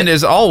 And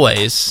as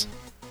always,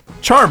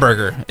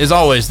 Charburger is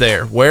always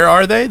there. Where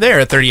are they? They're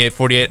at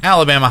 3848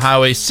 Alabama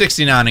Highway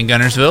 69 in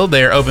Gunnersville.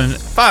 They're open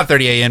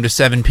 5:30 a.m. to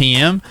 7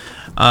 p.m.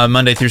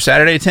 Monday through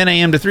Saturday, 10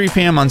 a.m. to 3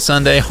 p.m. on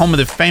Sunday. Home of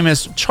the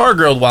famous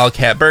char-grilled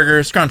Wildcat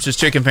Burger, scrumptious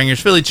chicken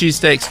fingers, Philly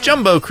cheesesteaks,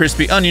 jumbo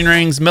crispy onion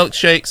rings,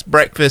 milkshakes,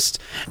 breakfast,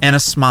 and a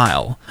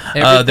smile.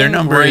 Their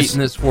number great is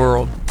in this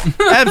world.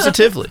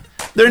 Absolutely.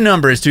 Their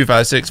number is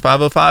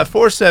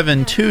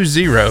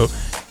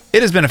 256-505-4720.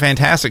 It has been a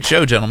fantastic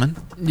show, gentlemen.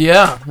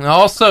 Yeah.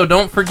 Also,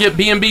 don't forget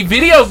B&B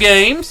Video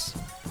Games.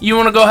 You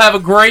want to go have a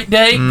great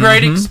day,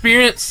 great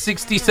experience.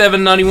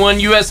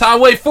 6791 U.S.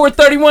 Highway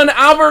 431,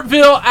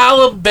 Albertville,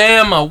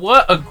 Alabama.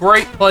 What a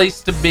great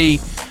place to be.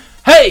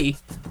 Hey,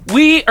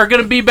 we are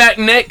going to be back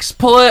next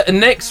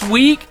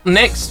week,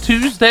 next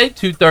Tuesday,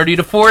 2:30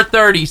 to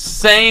 4:30.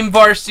 Same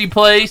varsity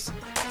place,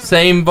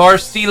 same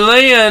varsity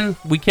land.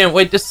 We can't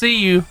wait to see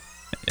you.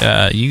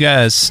 You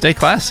guys stay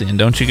classy and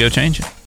don't you go changing.